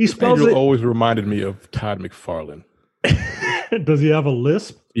 He spells Angel it. Always reminded me of Todd McFarlane. Does he have a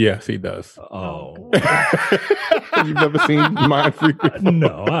lisp? Yes, he does. Oh. You've never seen Mind Freak before?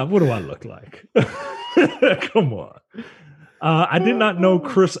 No. What do I look like? Come on. I did not know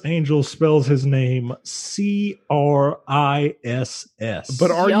Chris Angel spells his name Criss.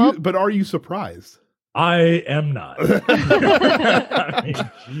 But are you surprised? I am not. I mean,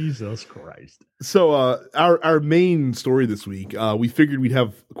 Jesus Christ. So our main story this week, we figured we'd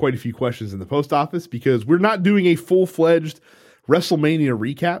have quite a few questions in the post office because we're not doing a full-fledged WrestleMania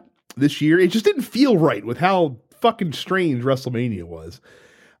recap this year. It just didn't feel right with how fucking strange WrestleMania was.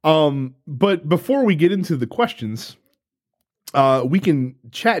 But before we get into the questions, we can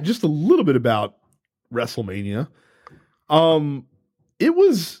chat just a little bit about WrestleMania. It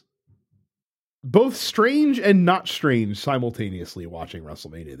was both strange and not strange simultaneously watching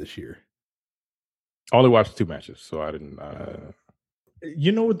WrestleMania this year. I only watched 2 matches, so I didn't.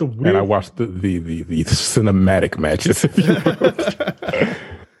 You know what the weird... And I watched the cinematic matches.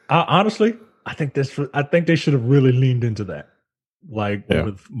 Honestly, I think they should have really leaned into that,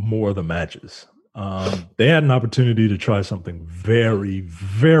 with more of the matches. They had an opportunity to try something very,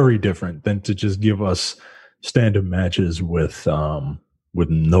 very different than to just give us standard matches with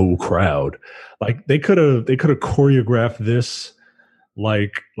no crowd. Like they could have choreographed this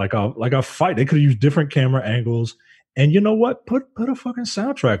like a fight. They could have used different camera angles. And you know what? Put a fucking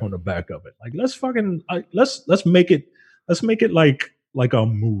soundtrack on the back of it. Like let's make it like a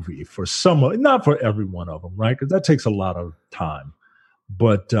movie for some, not for every one of them, right? Because that takes a lot of time.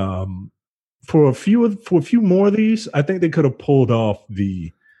 But for a few more of these, I think they could have pulled off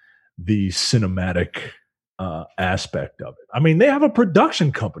the cinematic aspect of it. I mean, they have a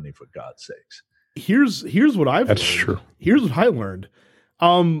production company, for God's sakes. Here's what I've That's learned. true. Here's what I learned.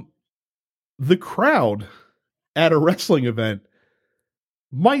 The crowd at a wrestling event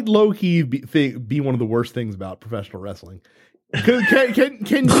might low-key be one of the worst things about professional wrestling. Can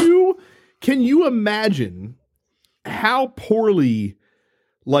you imagine how poorly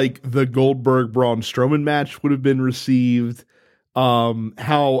like the Goldberg Braun Strowman match would have been received?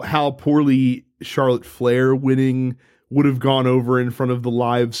 How poorly Charlotte Flair winning would have gone over in front of the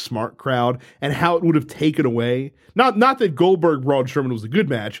live smart crowd, and how it would have taken away. Not that Goldberg Braun Strowman was a good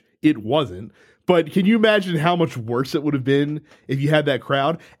match, it wasn't. But can you imagine how much worse it would have been if you had that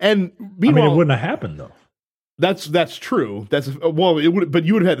crowd? And meanwhile, it wouldn't have happened though. That's true. It would, but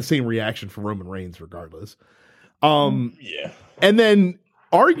you would have had the same reaction for Roman Reigns regardless. Yeah. And then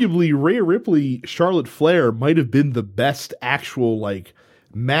arguably Rhea Ripley, Charlotte Flair might have been the best actual like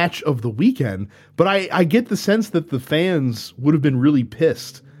match of the weekend. But I get the sense that the fans would have been really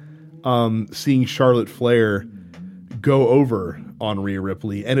pissed seeing Charlotte Flair go over on Rhea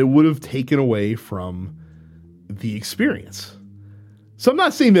Ripley, and it would have taken away from the experience. So I'm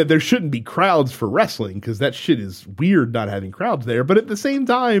not saying that there shouldn't be crowds for wrestling, because that shit is weird not having crowds there. But at the same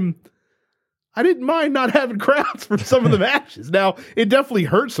time, I didn't mind not having crowds for some of the matches. Now, it definitely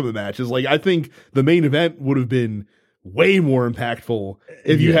hurt some of the matches. Like, I think the main event would have been way more impactful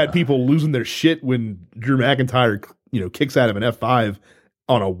if you had people losing their shit when Drew McIntyre, kicks out of an F5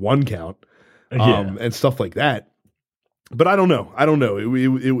 on a 1 count, and stuff like that. But I don't know.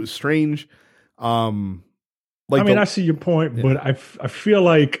 It was strange. I see your point, but I feel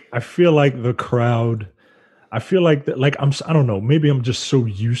like the crowd. I feel like that. Like I don't know. Maybe I'm just so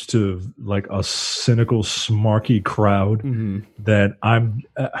used to like a cynical, smarky crowd that I'm.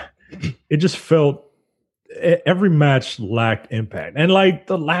 It just felt every match lacked impact, and like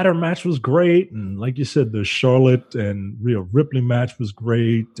the ladder match was great, and like you said, the Charlotte and Rhea Ripley match was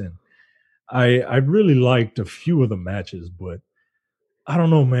great, and I really liked a few of the matches, but. I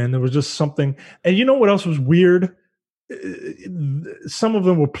don't know, man. There was just something. And you know what else was weird? Some of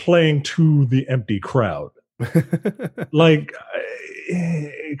them were playing to the empty crowd. Like,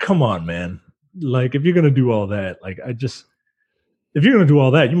 come on, man. Like, if you're going to do all that, if you're going to do all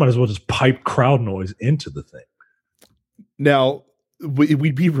that, you might as well just pipe crowd noise into the thing. Now,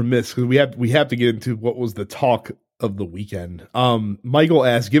 we'd be remiss because we have to get into what was the talk of the weekend. Michael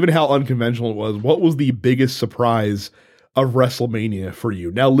asked, given how unconventional it was, what was the biggest surprise of WrestleMania for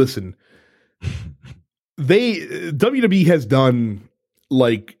you? Now listen, WWE has done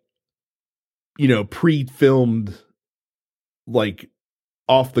pre-filmed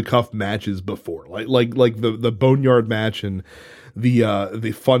off the cuff matches before, like the Boneyard match and the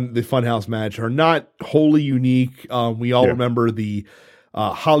Funhouse match are not wholly unique. We all remember the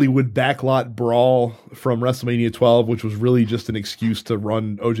Hollywood backlot brawl from WrestleMania 12, which was really just an excuse to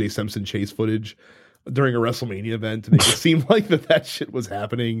run O.J. Simpson chase footage during a WrestleMania event to make it seem like that shit was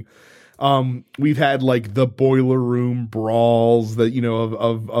happening. We've had the boiler room brawls that,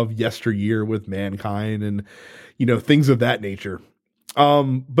 of yesteryear with Mankind and, things of that nature.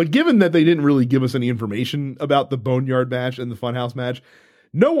 But given that they didn't really give us any information about the Boneyard match and the Funhouse match,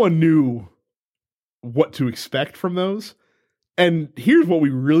 no one knew what to expect from those. And here's what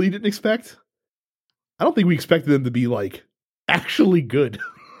we really didn't expect. I don't think we expected them to be actually good,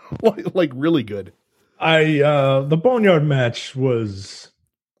 really good. The Boneyard match was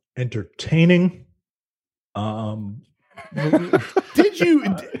entertaining. Did you?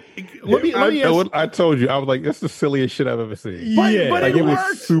 Let me ask. I told you, I was like, it's the silliest shit I've ever seen. But it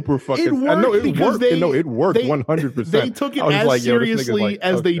was super fucking. It worked. I know it because worked. It worked 100%. They took it as seriously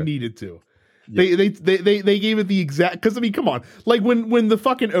as they needed to. Yeah. They gave it the exact, because come on, when the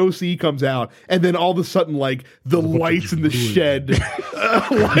fucking OC comes out and then all of a sudden the lights in the shed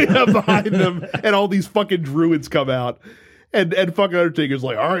light up behind them and all these fucking druids come out and fucking Undertaker's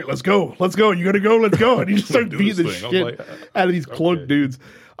like, all right, let's go, you gotta go, let's go, and he just starts beating the shit out of these cloaked dudes.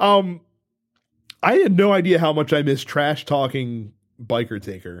 I had no idea how much I missed trash talking Biker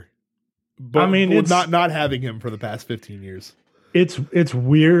Taker, but it's not having him for the past 15 years. It's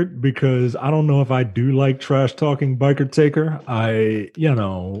weird because I don't know if I do like trash talking Biker Taker.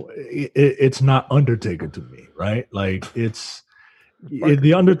 It's not Undertaker to me, right?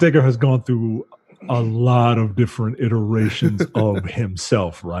 The Undertaker has gone through a lot of different iterations of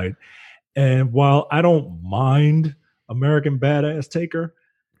himself, right? And while I don't mind American Badass Taker,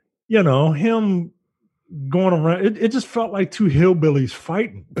 him going around, it just felt like two hillbillies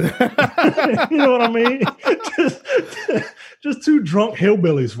fighting. You know what I mean? Just two drunk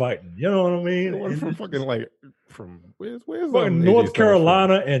hillbillies fighting. You know what I mean? One from fucking where's fucking North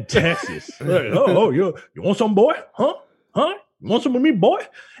Carolina and Texas. You want some, boy? Huh? You want some of me, boy?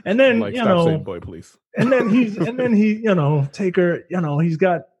 And then stop saying boy, please. And then he Taker, he's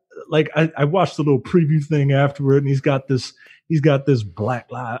got I watched a little preview thing afterward, and he's got this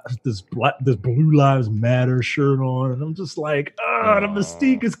Blue Lives Matter shirt on, and I'm just like, the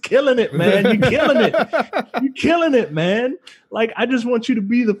Mystique is killing it, man. You're killing it, man. I just want you to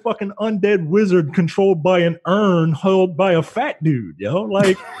be the fucking undead wizard controlled by an urn held by a fat dude, yo.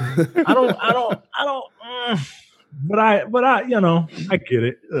 I don't. But I get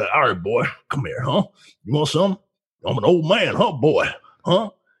it. All right, boy, come here, huh? You want some? I'm an old man, huh, boy, huh?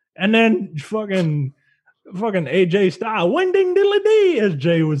 And then fucking AJ style, wing ding diddly dee, as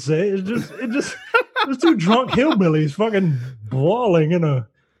Jay would say. It just was two drunk hillbillies fucking brawling in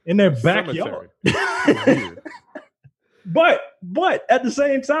their backyard. But at the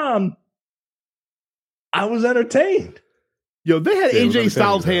same time, I was entertained. Yo, they had AJ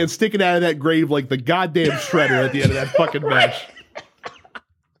Styles' hand sticking out of that grave like the goddamn shredder at the end of that fucking match.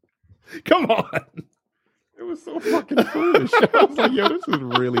 Come on. It was so fucking foolish. I was like, yo, this is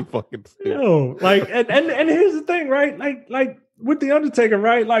really fucking stupid. And here's the thing, right? with the Undertaker,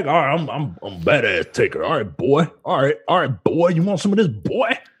 right? Like, all right, I'm badass Taker. All right, boy. All right, boy. You want some of this,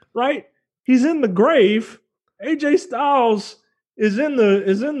 boy? Right? He's in the grave. AJ Styles is in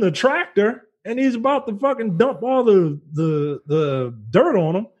the tractor, and he's about to fucking dump all the dirt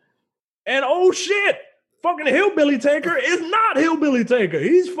on him. And oh shit, fucking Hillbilly Taker is not Hillbilly Taker.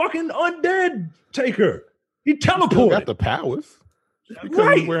 He's fucking Undead Taker. He teleported. Got the powers. Because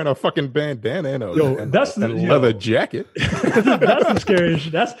Right. he's wearing a fucking bandana and a, that's and the- a leather jacket. That's the scariest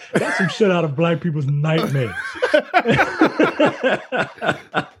shit. That's some shit out of black people's nightmares.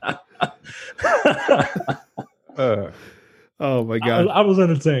 Oh my god. I was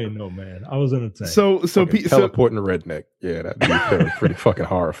entertained, though, man. I was entertained. So Teleporting the redneck. Yeah, that was pretty fucking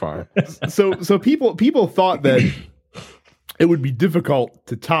horrifying. so people thought that it would be difficult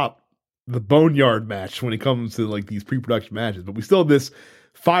to top the Boneyard match when it comes to like these pre-production matches, but we still have this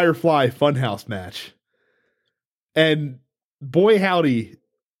Firefly Funhouse match. And boy howdy,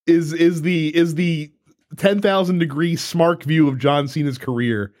 is the 10,000 degree smart view of John Cena's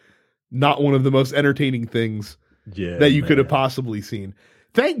career not one of the most entertaining things that you could have possibly seen.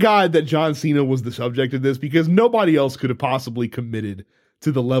 Thank God that John Cena was the subject of this, because nobody else could have possibly committed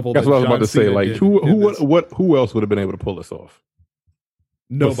to the level. That's that what I was John about to say. Cena Like, did who else would have been able to pull this off?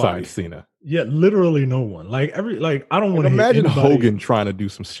 Nobody. Besides Cena. Yeah, literally no one. Like I don't want to imagine Hogan trying to do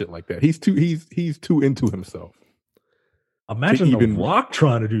some shit like that. He's too into himself. Imagine The Rock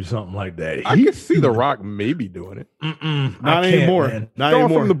trying to do something like that. I can see The Rock maybe doing it. Not anymore. Man. Not Going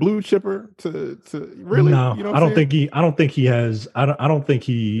anymore. from the blue chipper to really. No, you know what I don't I'm think he. I don't think he has. I don't think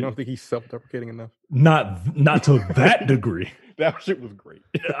he. You don't think he's self-deprecating enough? Not to that degree. That shit was great.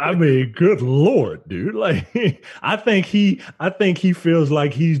 I mean, good Lord, dude. Like, I think he feels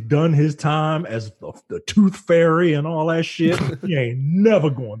like he's done his time as the Tooth Fairy and all that shit. He ain't never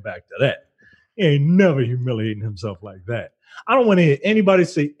going back to that. He ain't never humiliating himself like that. I don't want to hear anybody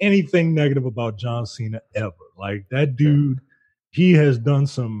say anything negative about John Cena ever. Like, that dude, he has done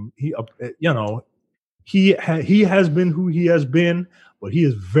some. He has been who he has been, but he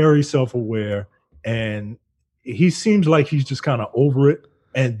is very self-aware, and he seems like he's just kind of over it.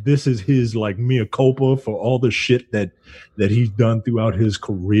 And this is his like mea culpa for all the shit that he's done throughout his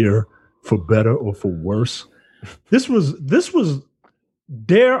career, for better or for worse. This was,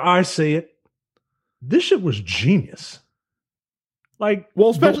 dare I say it, this shit was genius. Like, well,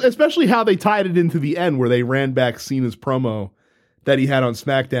 especially how they tied it into the end, where they ran back Cena's promo that he had on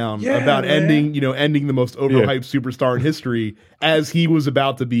SmackDown about ending the most overhyped superstar in history, as he was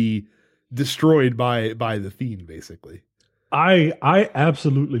about to be destroyed by the Fiend, basically. I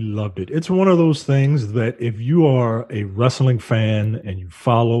absolutely loved it. It's one of those things that if you are a wrestling fan and you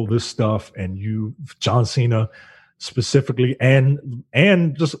follow this stuff, and John Cena specifically, and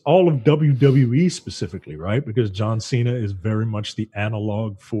just all of WWE specifically, right? Because John Cena is very much the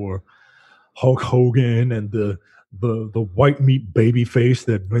analog for Hulk Hogan and the white meat baby face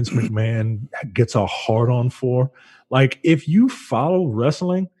that Vince McMahon gets a hard on for. Like, if you follow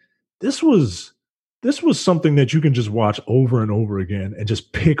wrestling, this was something that you can just watch over and over again and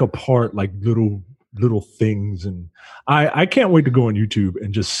just pick apart like little things. And I can't wait to go on YouTube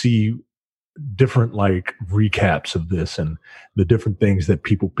and just see different like recaps of this and the different things that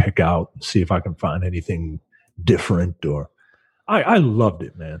people pick out, and see if I can find anything different. Or I loved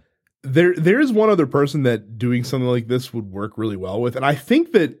it, man. There's one other person that doing something like this would work really well with, and I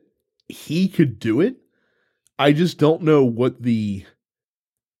think that he could do it. I just don't know what the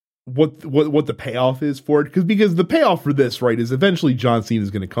payoff is for it, because the payoff for this, right, is eventually John Cena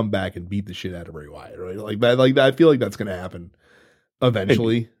is going to come back and beat the shit out of Bray Wyatt, right? Like that. I feel like that's going to happen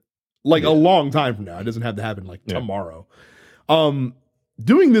eventually, a long time from now. It doesn't have to happen tomorrow.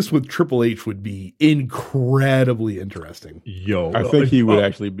 Doing this with Triple H would be incredibly interesting. I think he would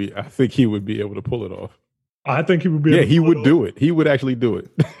actually be. I think he would be able to pull it off. I think he would be. Yeah, he would do it. He would actually do it.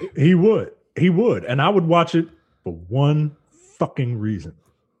 He would, and I would watch it for one fucking reason.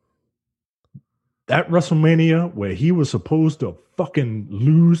 That WrestleMania where he was supposed to fucking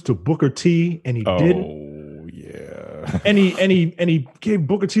lose to Booker T, and he didn't. Oh yeah. And he gave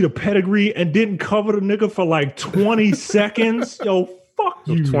Booker T the pedigree and didn't cover the nigga for like 20 seconds. Yo, fuck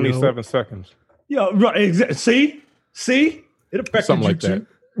you. 27 seconds. Yo, right. See, it affected Something you like too.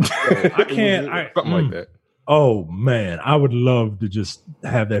 that. I can't. Something like that. Oh man, I would love to just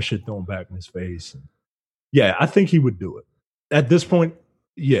have that shit thrown back in his face. Yeah, I think he would do it. At this point,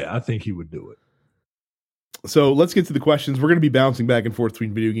 yeah, I think he would do it. So let's get to the questions. We're going to be bouncing back and forth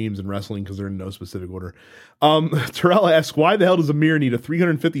between video games and wrestling because they're in no specific order. Terrell asks, why the hell does Amir need a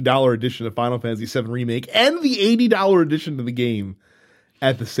 $350 edition of Final Fantasy VII Remake and the $80 edition to the game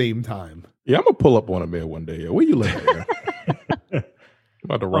at the same time? Yeah, I'm going to pull up on Amir one day. Where you living?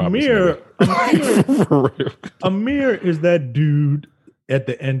 About to rob Amir is that dude at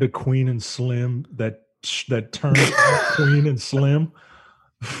the end of Queen and Slim that turned Queen and Slim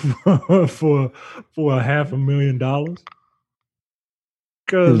for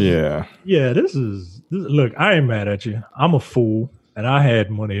 $500,000. This is look. I ain't mad at you. I'm a fool, and I had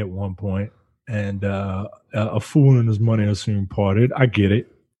money at one point, and a fool and his money are soon parted. I get it.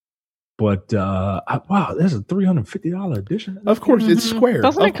 But wow, there's a $350 edition. Of course, it's Square.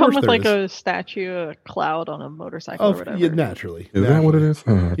 Doesn't it come with like a statue, a cloud on a motorcycle or whatever? Yeah, naturally. Is that what it is?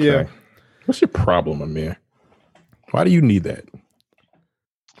 Oh, okay. Yeah. What's your problem, Amir? Why do you need that?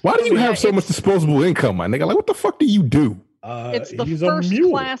 Why do you have so much disposable income, my nigga? Like, what the fuck do you do? It's the first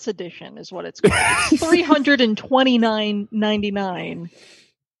class edition, is what it's called. It's $329.99,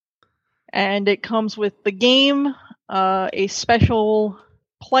 and it comes with the game, a special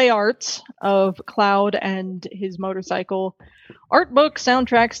play arts of Cloud and his motorcycle, art book,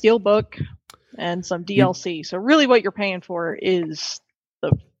 soundtrack, steelbook, and some DLC. So really what you're paying for is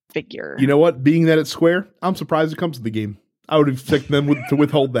the figure. You know what? Being that it's Square, I'm surprised it comes with the game. I would expect them to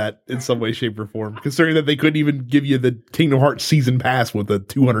withhold that in some way, shape, or form, considering that they couldn't even give you the Kingdom Hearts season pass with a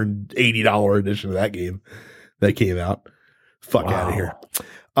 $280 edition of that game that came out. Fuck out of here.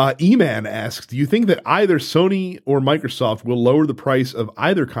 E-Man asks, do you think that either Sony or Microsoft will lower the price of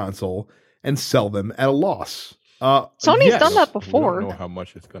either console and sell them at a loss? Sony's done that before. We don't know how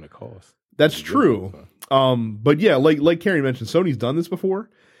much it's going to cost. That's true. But yeah, like Carrie mentioned, Sony's done this before.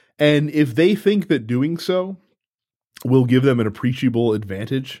 And if they think that doing so will give them an appreciable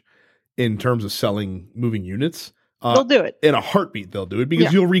advantage in terms of selling moving units, they'll do it. In a heartbeat, they'll do it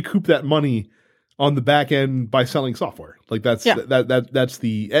because you'll recoup that money on the back end by selling software. Like that's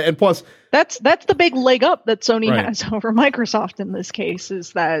the, and plus that's the big leg up that Sony has over Microsoft in this case,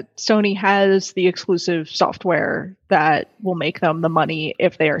 is that Sony has the exclusive software that will make them the money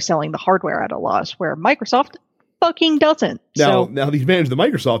if they are selling the hardware at a loss, where Microsoft fucking doesn't. Now the advantage that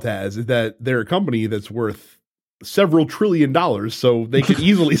Microsoft has is that they're a company that's worth several $1 trillion, so they could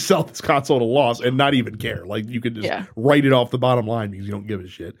easily sell this console at a loss and not even care. Like, you could just write it off the bottom line because you don't give a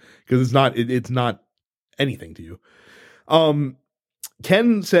shit, because it's not anything to you.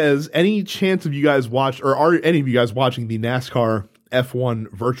 Ken says, any chance of you guys watch, or are any of you guys watching the NASCAR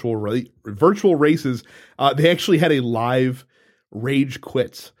F1 virtual races? They actually had a live rage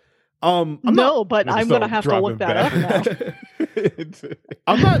quit. But I'm gonna have to look that up now.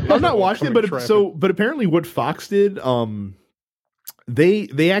 I'm not watching it, but apparently what Fox did,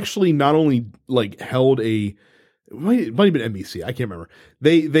 they actually not only like held it might have been NBC, I can't remember.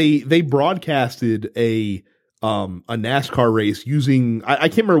 They broadcasted a NASCAR race using, I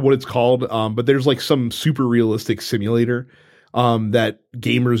can't remember what it's called, but there's like some super realistic simulator that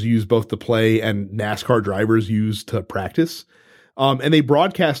gamers use both to play and NASCAR drivers use to practice. And they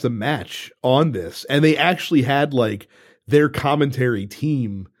broadcast a match on this, and they actually had like their commentary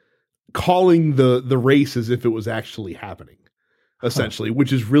team calling the race as if it was actually happening, essentially,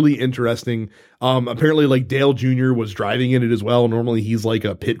 which is really interesting. Apparently like Dale Jr. was driving in it as well. Normally he's like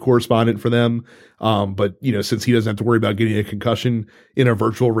a pit correspondent for them. But you know, since he doesn't have to worry about getting a concussion in a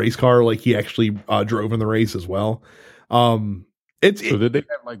virtual race car, like he actually drove in the race as well. So did they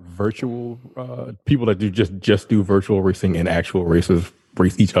have like virtual people that do just do virtual racing and actual races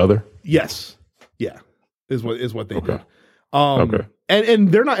race each other? Yes. Yeah. Is what they did. Okay.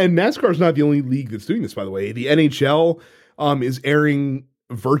 And they're not, and NASCAR is not the only league that's doing this, by the way. The NHL is airing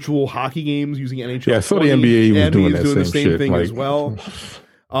virtual hockey games using NHL. Yeah, so the NBA was doing the same thing as well.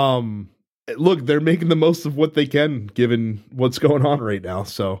 Look, they're making the most of what they can given what's going on right now.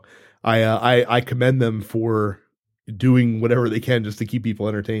 So I commend them for doing whatever they can just to keep people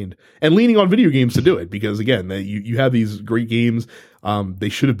entertained and leaning on video games to do it, because again, you have these great games. They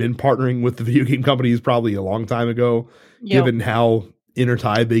should have been partnering with the video game companies probably a long time ago, given how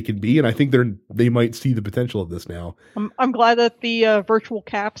intertied they can be, and I think they might see the potential of this now. I'm glad that the virtual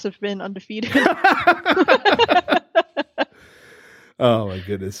Caps have been undefeated. Oh my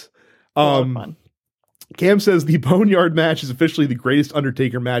goodness. Fun. Cam says the Boneyard match is officially the greatest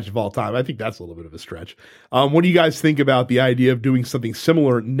Undertaker match of all time. I think that's a little bit of a stretch. What do you guys think about the idea of doing something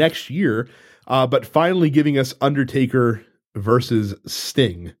similar next year, but finally giving us Undertaker versus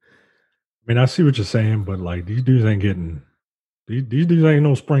Sting? I mean, I see what you're saying, but like these dudes ain't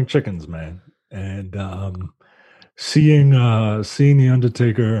no spring chickens, man. And seeing the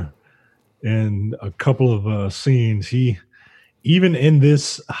Undertaker in a couple of scenes, he even in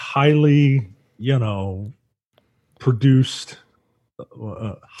this highly produced,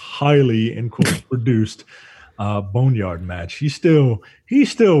 highly in quotes produced Boneyard match, he still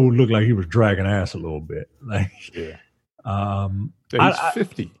looked like he was dragging ass a little bit. Like, He's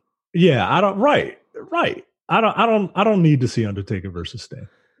 50. Yeah, I don't. Right. I don't need to see Undertaker versus Sting.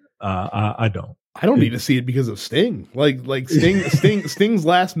 I don't. I don't need to see it because of Sting. Like Sting's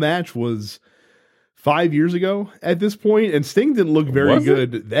last match was 5 years ago at this point, and Sting didn't look very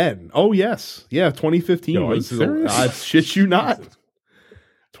good then. Oh yes, yeah, 2015 Yo, was. I shit you not.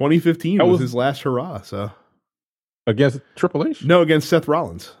 2015 was his last hurrah. So against Triple H? No, against Seth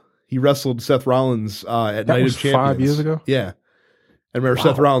Rollins. He wrestled Seth Rollins at Night of Champions 5 years ago. Yeah, I remember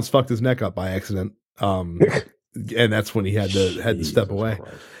Seth Rollins fucked his neck up by accident. And that's when he had to step away.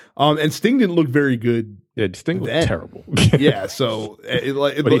 Christ. And Sting didn't look very good. Yeah, Sting was terrible. Yeah, so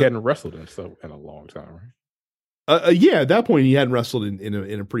but he hadn't wrestled in a long time, right? Yeah, at that point he hadn't wrestled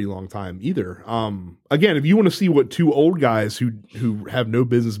in a pretty long time either. Again, if you want to see what two old guys who have no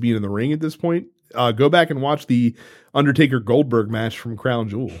business being in the ring at this point, go back and watch the Undertaker Goldberg match from Crown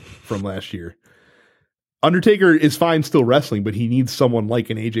Jewel from last year. Undertaker is fine still wrestling, but he needs someone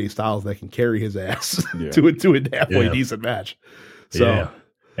like an AJ Styles that can carry his ass to a halfway decent match. So,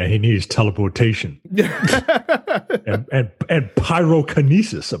 and he needs teleportation and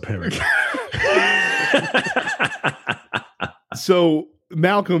pyrokinesis apparently. So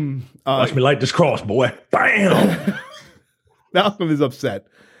Malcolm, watch me light this cross, boy! Bam! Malcolm is upset.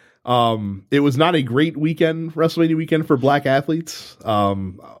 It was not a great weekend, WrestleMania weekend for black athletes.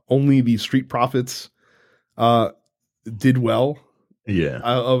 Only the Street Profits did well. Yeah.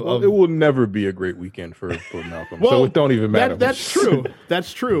 It will never be a great weekend for Malcolm. So it don't even matter. That's true.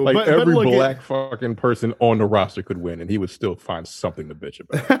 That's true. Like every black fucking person on the roster could win, and he would still find something to bitch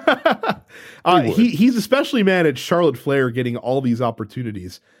about. He's especially mad at Charlotte Flair getting all these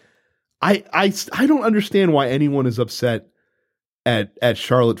opportunities. I don't understand why anyone is upset at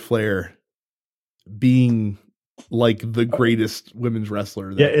Charlotte Flair being like the greatest women's wrestler.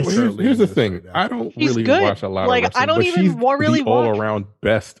 Here's the thing. Right, I don't really watch a lot of wrestling. I don't even really all around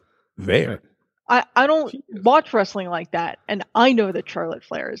best there. I don't watch wrestling like that, and I know that Charlotte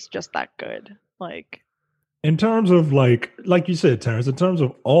Flair is just that good. Like in terms of like you said, Terrence, in terms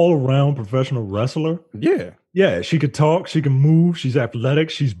of all around professional wrestler, yeah, she could talk, she can move, she's athletic,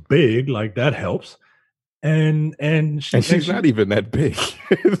 she's big, like that helps. And she's not even that big.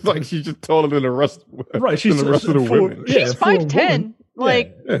 It's like she's just taller than the rest. Right, she's the rest of the women. She's 5'10".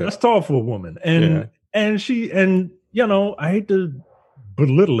 Like that's tall for a woman. And I hate to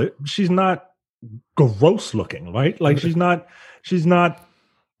belittle it. She's not gross looking, right? Like she's not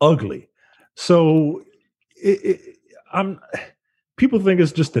ugly. So people think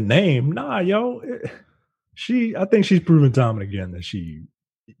it's just a name. Nah, I think she's proven time and again that she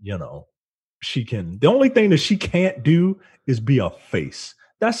can. The only thing that she can't do is be a face.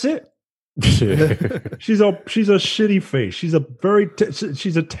 That's it. She's a shitty face. She's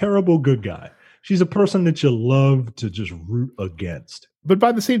a terrible good guy. She's a person that you love to just root against. But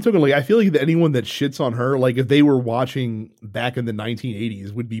by the same token, like I feel like anyone that shits on her, like if they were watching back in the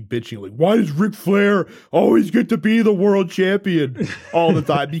 1980s, would be bitching like, "Why does Ric Flair always get to be the world champion all the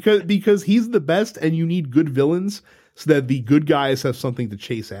time?" because he's the best, and you need good villains so that the good guys have something to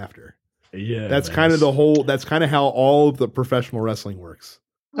chase after. Yeah, that's kind of how all of the professional wrestling works.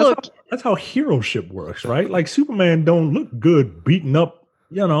 That's how heroship works, right? Like Superman don't look good beating up,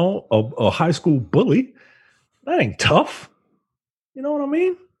 a high school bully. That ain't tough. You know what I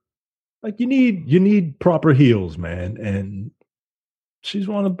mean? Like you need proper heels, man, and she's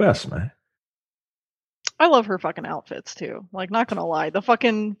one of the best, man. I love her fucking outfits too. Like, not gonna lie, the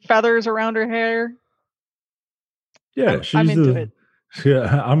fucking feathers around her hair. Yeah, I'm into it.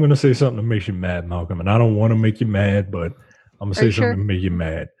 Yeah, I'm going to say something that makes you mad, Malcolm, and I don't want to make you mad, but I'm going to say something to make you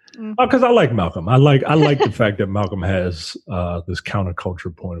mad. Because I like Malcolm. I like the fact that Malcolm has this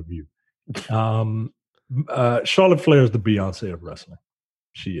counterculture point of view. Charlotte Flair is the Beyonce of wrestling.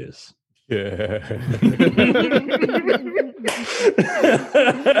 She is. Yeah.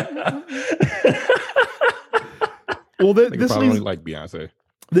 Well, this leads like Beyonce.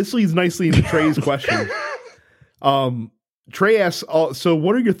 This leads nicely into Trey's question. Trey asks, so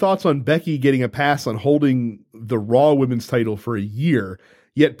what are your thoughts on Becky getting a pass on holding the Raw Women's title for a year,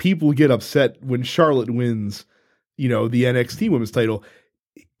 yet people get upset when Charlotte wins, the NXT Women's title?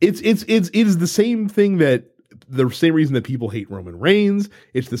 It is the same thing the same reason that people hate Roman Reigns.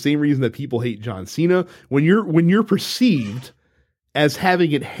 It's the same reason that people hate John Cena. When you're perceived as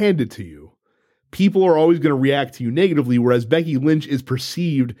having it handed to you, people are always going to react to you negatively, whereas Becky Lynch is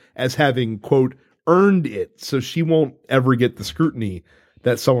perceived as having, quote, earned it, so she won't ever get the scrutiny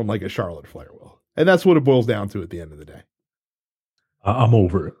that someone like a Charlotte Flair will. And that's what it boils down to at the end of the day. I'm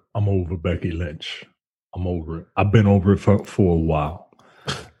over it. I'm over Becky Lynch. I'm over it. I've been over it for a while.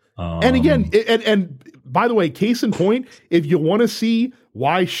 And again, and by the way, case in point, if you want to see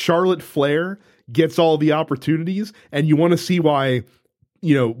why Charlotte Flair gets all the opportunities, and you want to see why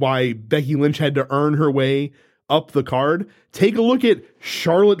Becky Lynch had to earn her way up the card, take a look at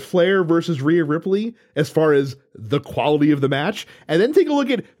Charlotte Flair versus Rhea Ripley as far as the quality of the match, and then take a look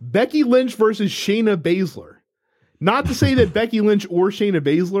at Becky Lynch versus Shayna Baszler. Not to say that Becky Lynch or Shayna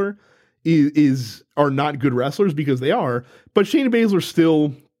Baszler are not good wrestlers, because they are, but Shayna Baszler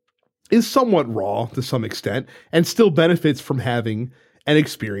still is somewhat raw to some extent and still benefits from having an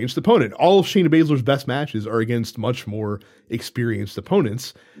experienced opponent. All of Shayna Baszler's best matches are against much more experienced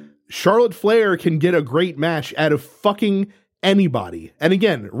opponents. Charlotte Flair can get a great match out of fucking anybody. And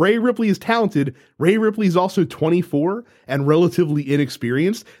again, Rhea Ripley is talented. Rhea Ripley is also 24 and relatively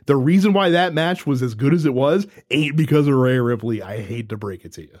inexperienced. The reason why that match was as good as it was ain't because of Rhea Ripley. I hate to break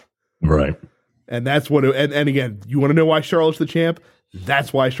it to you. Right. And that's what, and again, you want to know why Charlotte's the champ?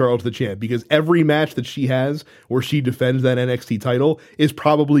 That's why Charlotte's the champ, because every match that she has where she defends that NXT title is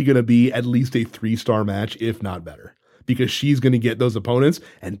probably going to be at least a 3-star match, if not better, because she's going to get those opponents.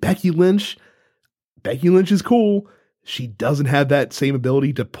 And Becky Lynch is cool. She doesn't have that same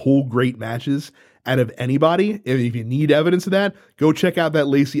ability to pull great matches out of anybody. If you need evidence of that, go check out that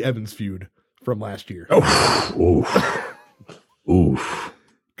Lacey Evans feud from last year. Oof.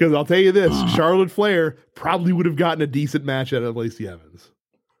 Because I'll tell you this, Charlotte Flair probably would have gotten a decent match out of Lacey Evans.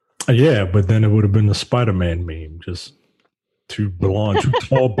 Yeah, but then it would have been the Spider-Man meme, just two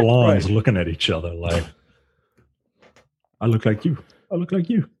tall blondes Right. looking at each other like, I look like you. I look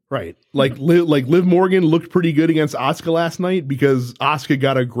like you. Right. Like Liv Morgan looked pretty good against Asuka last night because Asuka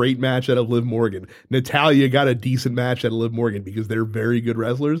got a great match out of Liv Morgan. Natalya got a decent match out of Liv Morgan because they're very good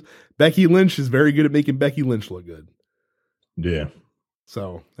wrestlers. Becky Lynch is very good at making Becky Lynch look good. Yeah.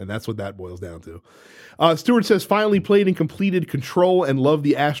 So, and that's what that boils down to. Stuart says, finally played and completed Control and loved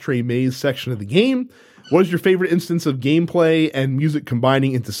the Ashtray Maze section of the game. What is your favorite instance of gameplay and music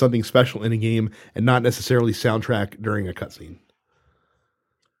combining into something special in a game and not necessarily soundtrack during a cutscene?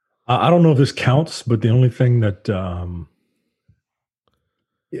 I don't know if this counts, but the only thing that, I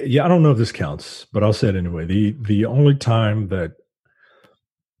don't know if this counts, but I'll say it anyway. The only time that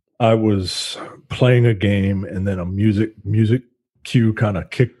I was playing a game and then a music cue kind of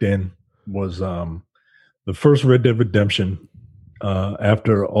kicked in was the first Red Dead Redemption.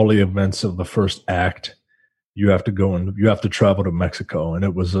 After all the events of the first act, you have to go and you have to travel to Mexico, and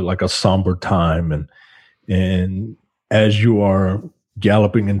it was like a somber time. And as you are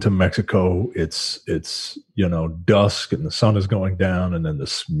galloping into Mexico, it's dusk and the sun is going down, and then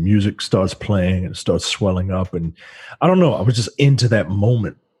this music starts playing and it starts swelling up. And I don't know, I was just into that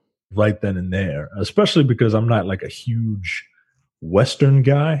moment right then and there, especially because I'm not like a huge Western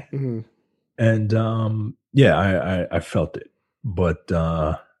guy. Mm-hmm. And I felt it, but I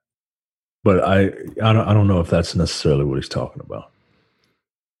don't know if that's necessarily what he's talking about.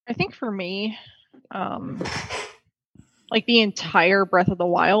 I think for me, like the entire Breath of the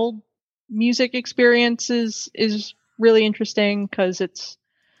Wild music experience is really interesting because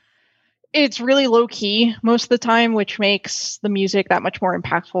it's really low key most of the time, which makes the music that much more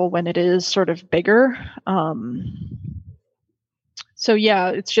impactful when it is sort of bigger. So yeah,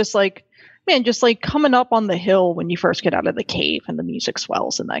 it's just like, man, just like coming up on the hill when you first get out of the cave and the music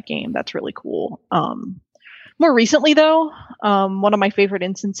swells in that game. That's really cool. More recently though, one of my favorite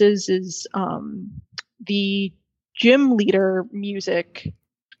instances is the gym leader music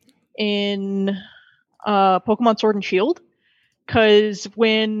in Pokemon Sword and Shield. Because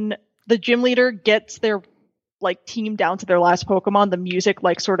when the gym leader gets their like team down to their last Pokemon, the music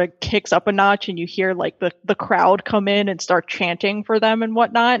like sort of kicks up a notch and you hear like the crowd come in and start chanting for them and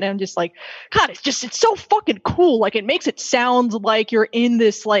whatnot. And I'm just like, God, it's so fucking cool. Like it makes it sound like you're in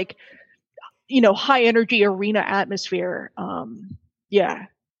this like, high energy arena atmosphere. Yeah,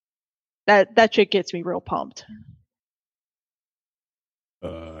 that shit gets me real pumped.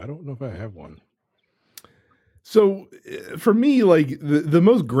 I don't know if I have one. So for me, like the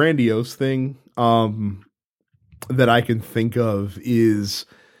most grandiose thing that I can think of is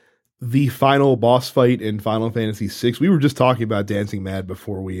the final boss fight in Final Fantasy VI. We were just talking about Dancing Mad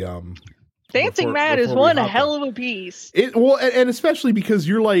before we Dancing Mad is one hell of a piece. And especially because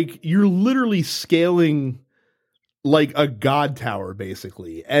you're literally scaling like a god tower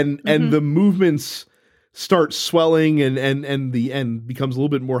basically, and the movements start swelling and the end becomes a little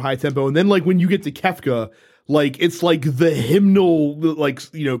bit more high tempo, and then like when you get to Kefka, like it's like the hymnal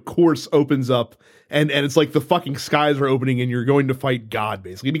course opens up and it's like the fucking skies are opening and you're going to fight God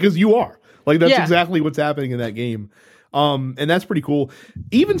basically, because you are like that's exactly what's happening in that game. And that's pretty cool.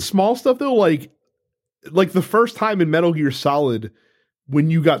 Even small stuff though, like the first time in Metal Gear Solid when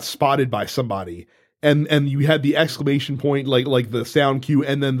you got spotted by somebody and you had the exclamation point, like the sound cue,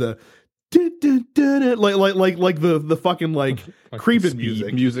 and then the like the fucking like creeping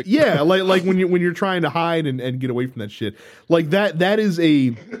music. Yeah, like when you're trying to hide and get away from that shit. Like that is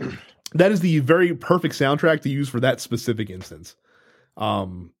the very perfect soundtrack to use for that specific instance.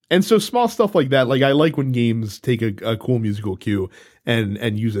 And so small stuff like that, like I like when games take a cool musical cue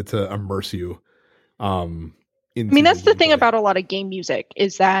and use it to immerse you. I mean, that's the thing about a lot of game music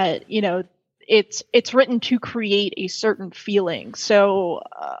is that, you know, it's written to create a certain feeling. So,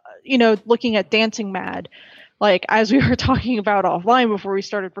 you know, looking at Dancing Mad, like as we were talking about offline before we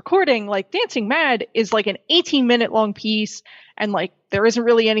started recording, like Dancing Mad is like an 18-minute long piece, and like there isn't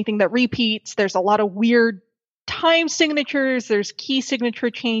really anything that repeats. There's a lot of weird time signatures, there's key signature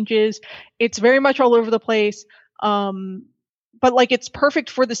changes. It's very much all over the place. But like it's perfect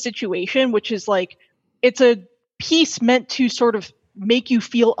for the situation, which is like it's a piece meant to sort of make you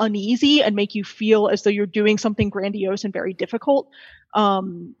feel uneasy and make you feel as though you're doing something grandiose and very difficult.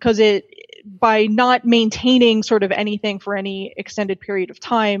 Because it, by not maintaining sort of anything for any extended period of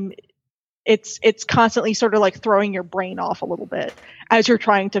time, it's constantly sort of like throwing your brain off a little bit as you're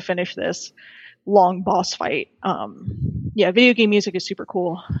trying to finish this long boss fight. Yeah, video game music is super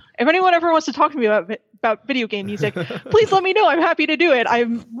cool. If anyone ever wants to talk to me about video game music, please let me know. I'm happy to do it.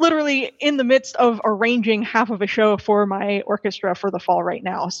 I'm literally in the midst of arranging half of a show for my orchestra for the fall right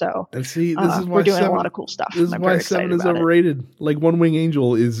now. So and see, this is why we're doing a lot of cool stuff. This is why 7 is overrated. Like One Wing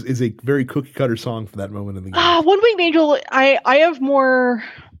Angel is a very cookie cutter song for that moment in the game. One Winged Angel, I have more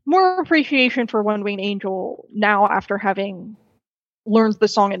appreciation for One Winged Angel now after having learned the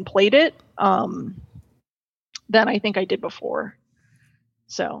song and played it than I think I did before.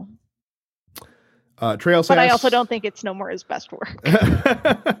 So Treos but I also don't think it's no more his best work.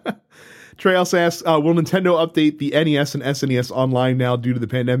 Treos asks, will Nintendo update the NES and SNES online now due to the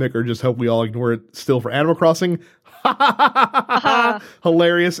pandemic, or just hope we all ignore it still for Animal Crossing?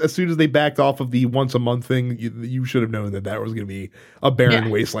 Hilarious. As soon as they backed off of the once a month thing, you should have known that was going to be a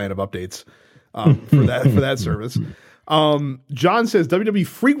barren wasteland of updates for that service. John says WWE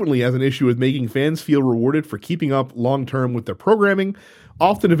frequently has an issue with making fans feel rewarded for keeping up long term with their programming.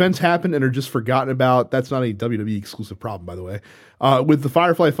 Often events happen and are just forgotten about. That's not a WWE exclusive problem, by the way. With the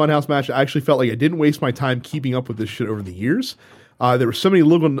Firefly Funhouse match, I actually felt like I didn't waste my time keeping up with this shit over the years. There were so many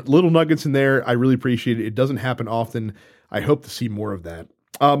little nuggets in there. I really appreciate it. It doesn't happen often. I hope to see more of that.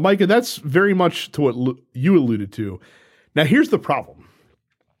 Micah, that's very much to what you alluded to. Now, here's the problem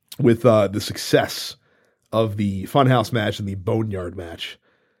with the success of the Funhouse match and the Boneyard match.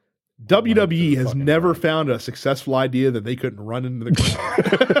 WWE has never found a successful idea that they couldn't run into the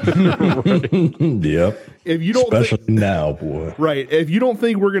ground. Yep. If you don't especially now, boy. Right. If you don't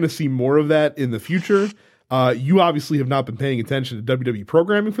think we're going to see more of that in the future, you obviously have not been paying attention to WWE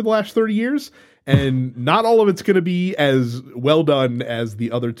programming for the last 30 years, and not all of it's going to be as well done as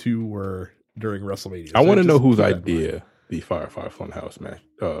the other two were during WrestleMania. I want to know whose idea the Firefly Funhouse match.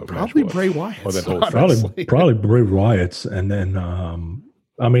 Probably Bray Wyatt's. Probably Bray Wyatt's, and then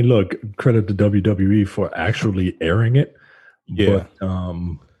I mean, look, credit to WWE for actually airing it. Yeah,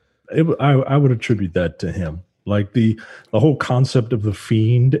 but I would attribute that to him. Like the whole concept of the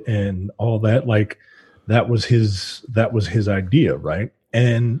Fiend and all that, like that was his idea, right?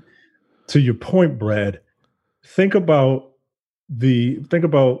 And to your point, Brad, think about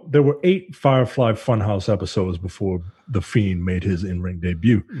there were 8 Firefly Funhouse episodes before the Fiend made his in-ring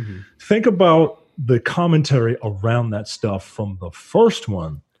debut. Mm-hmm. Think about the commentary around that stuff from the first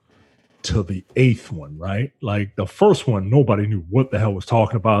one to the 8th one, right? Like the first one, nobody knew what the hell was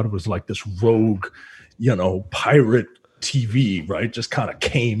talking about. It was like this rogue, pirate TV, right? Just kind of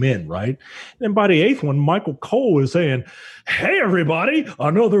came in, right? And by the 8th one, Michael Cole is saying, "Hey, everybody,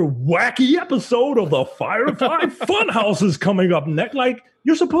 another wacky episode of the Firefly Funhouse is coming up next." Like,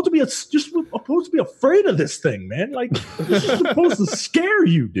 you're supposed to be afraid of this thing, man. Like, this is supposed to scare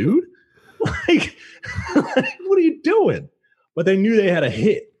you, dude. Like, what are you doing? But they knew they had a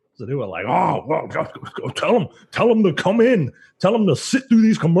hit. So they were like, "Oh, well, go tell them to come in. Tell them to sit through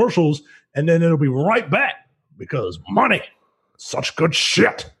these commercials, and then it'll be right back because money, such good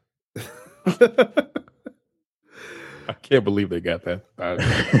shit." I can't believe they got that. I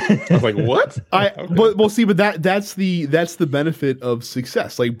was like, "What?" But that's the benefit of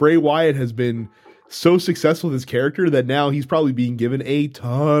success. Like Bray Wyatt has been so successful with his character that now he's probably being given a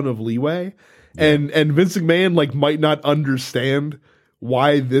ton of leeway, and Vince McMahon might not understand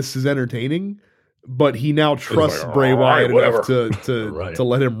why this is entertaining, but he now trusts Bray Wyatt enough to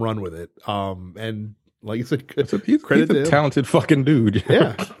let him run with it. And like I said, he's a talented fucking dude.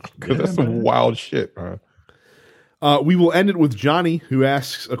 Yeah, because that's some wild shit, man. We will end it with Johnny, who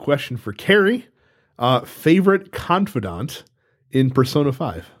asks a question for Carrie. Favorite confidant in Persona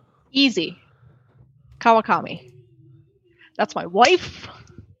 5? Easy. Kawakami. That's my wife.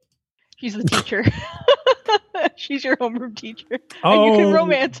 She's the teacher. She's your homeroom teacher. And you can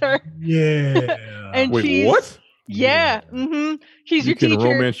romance her. Yeah. And Wait, she's, what? Yeah. Mm-hmm. She's You your can teacher.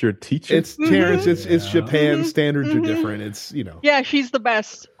 romance your teacher? It's Terrence. It's Yeah. Japan. Mhm. Standards are Mhm. different. It's Yeah, she's the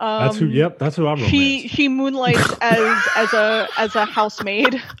best. That's who. Yep, that's who I romance. She moonlights as a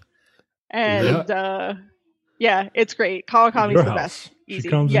housemaid, and yeah, it's great. Kawakami's Your the house. best. Easy. She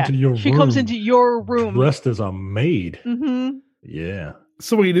comes yeah. into your She room. comes into your room. dressed as a maid. Mm-hmm. Yeah.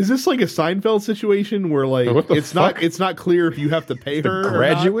 so wait. Is this like a Seinfeld situation where like What the it's fuck? not clear if you have to pay The her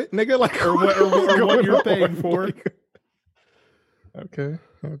graduate, nigga? Like, or what- or what- or what you're paying for? Okay.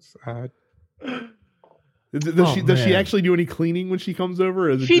 That's odd. Does she man. actually do any cleaning when she comes over?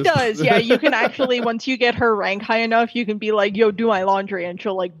 Or is it She just- does. Yeah, you can actually once you get her rank high enough, you can be like, "Yo, do my laundry," and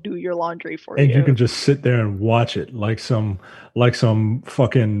she'll like do your laundry for And you. you can just sit there and watch it like some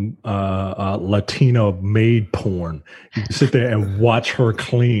fucking Latino maid porn. You can sit there and watch her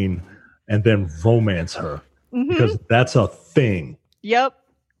clean and then romance her Mhm. because that's a thing. Yep.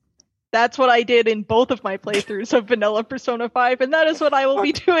 That's what I did in both of my playthroughs of Vanilla Persona 5, and that is what I will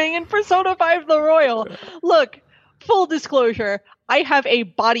be doing in Persona 5 The Royal. Look, full disclosure, I have a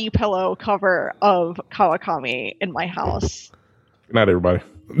body pillow cover of Kawakami in my house. Good night, everybody.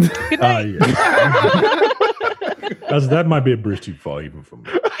 Good night. Yeah. That might be a bridge too far even for me.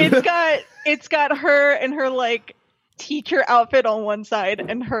 It's got her in her like teacher outfit on one side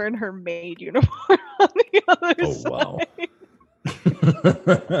and her maid uniform on the other Oh side. wow.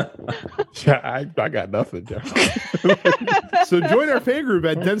 Yeah, I got nothing, Jeff. So join our fan group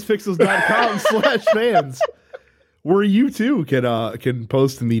at densepixels.com/fans, where you too can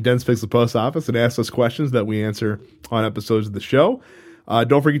post in the Dense Pixel post office and ask us questions that we answer on episodes of the show.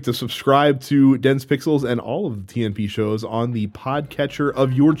 Don't forget to subscribe to Dense Pixels and all of the TNP shows on the podcatcher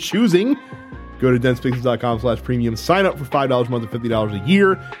of your choosing. Go to densepixels.com/premium, sign up for $5 a month and $50 a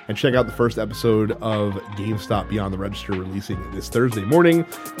year, and check out the first episode of GameStop Beyond the Register releasing this Thursday morning.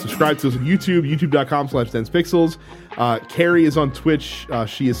 Subscribe to us on YouTube, youtube.com/densepixels. Carrie is on Twitch.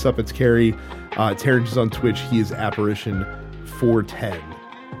 She is Suppets Carrie. Terrence is on Twitch. He is Apparition410.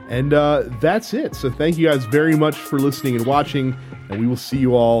 And that's it. So thank you guys very much for listening and watching, and we will see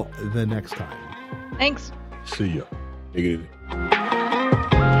you all the next time. Thanks. See ya. Take it easy.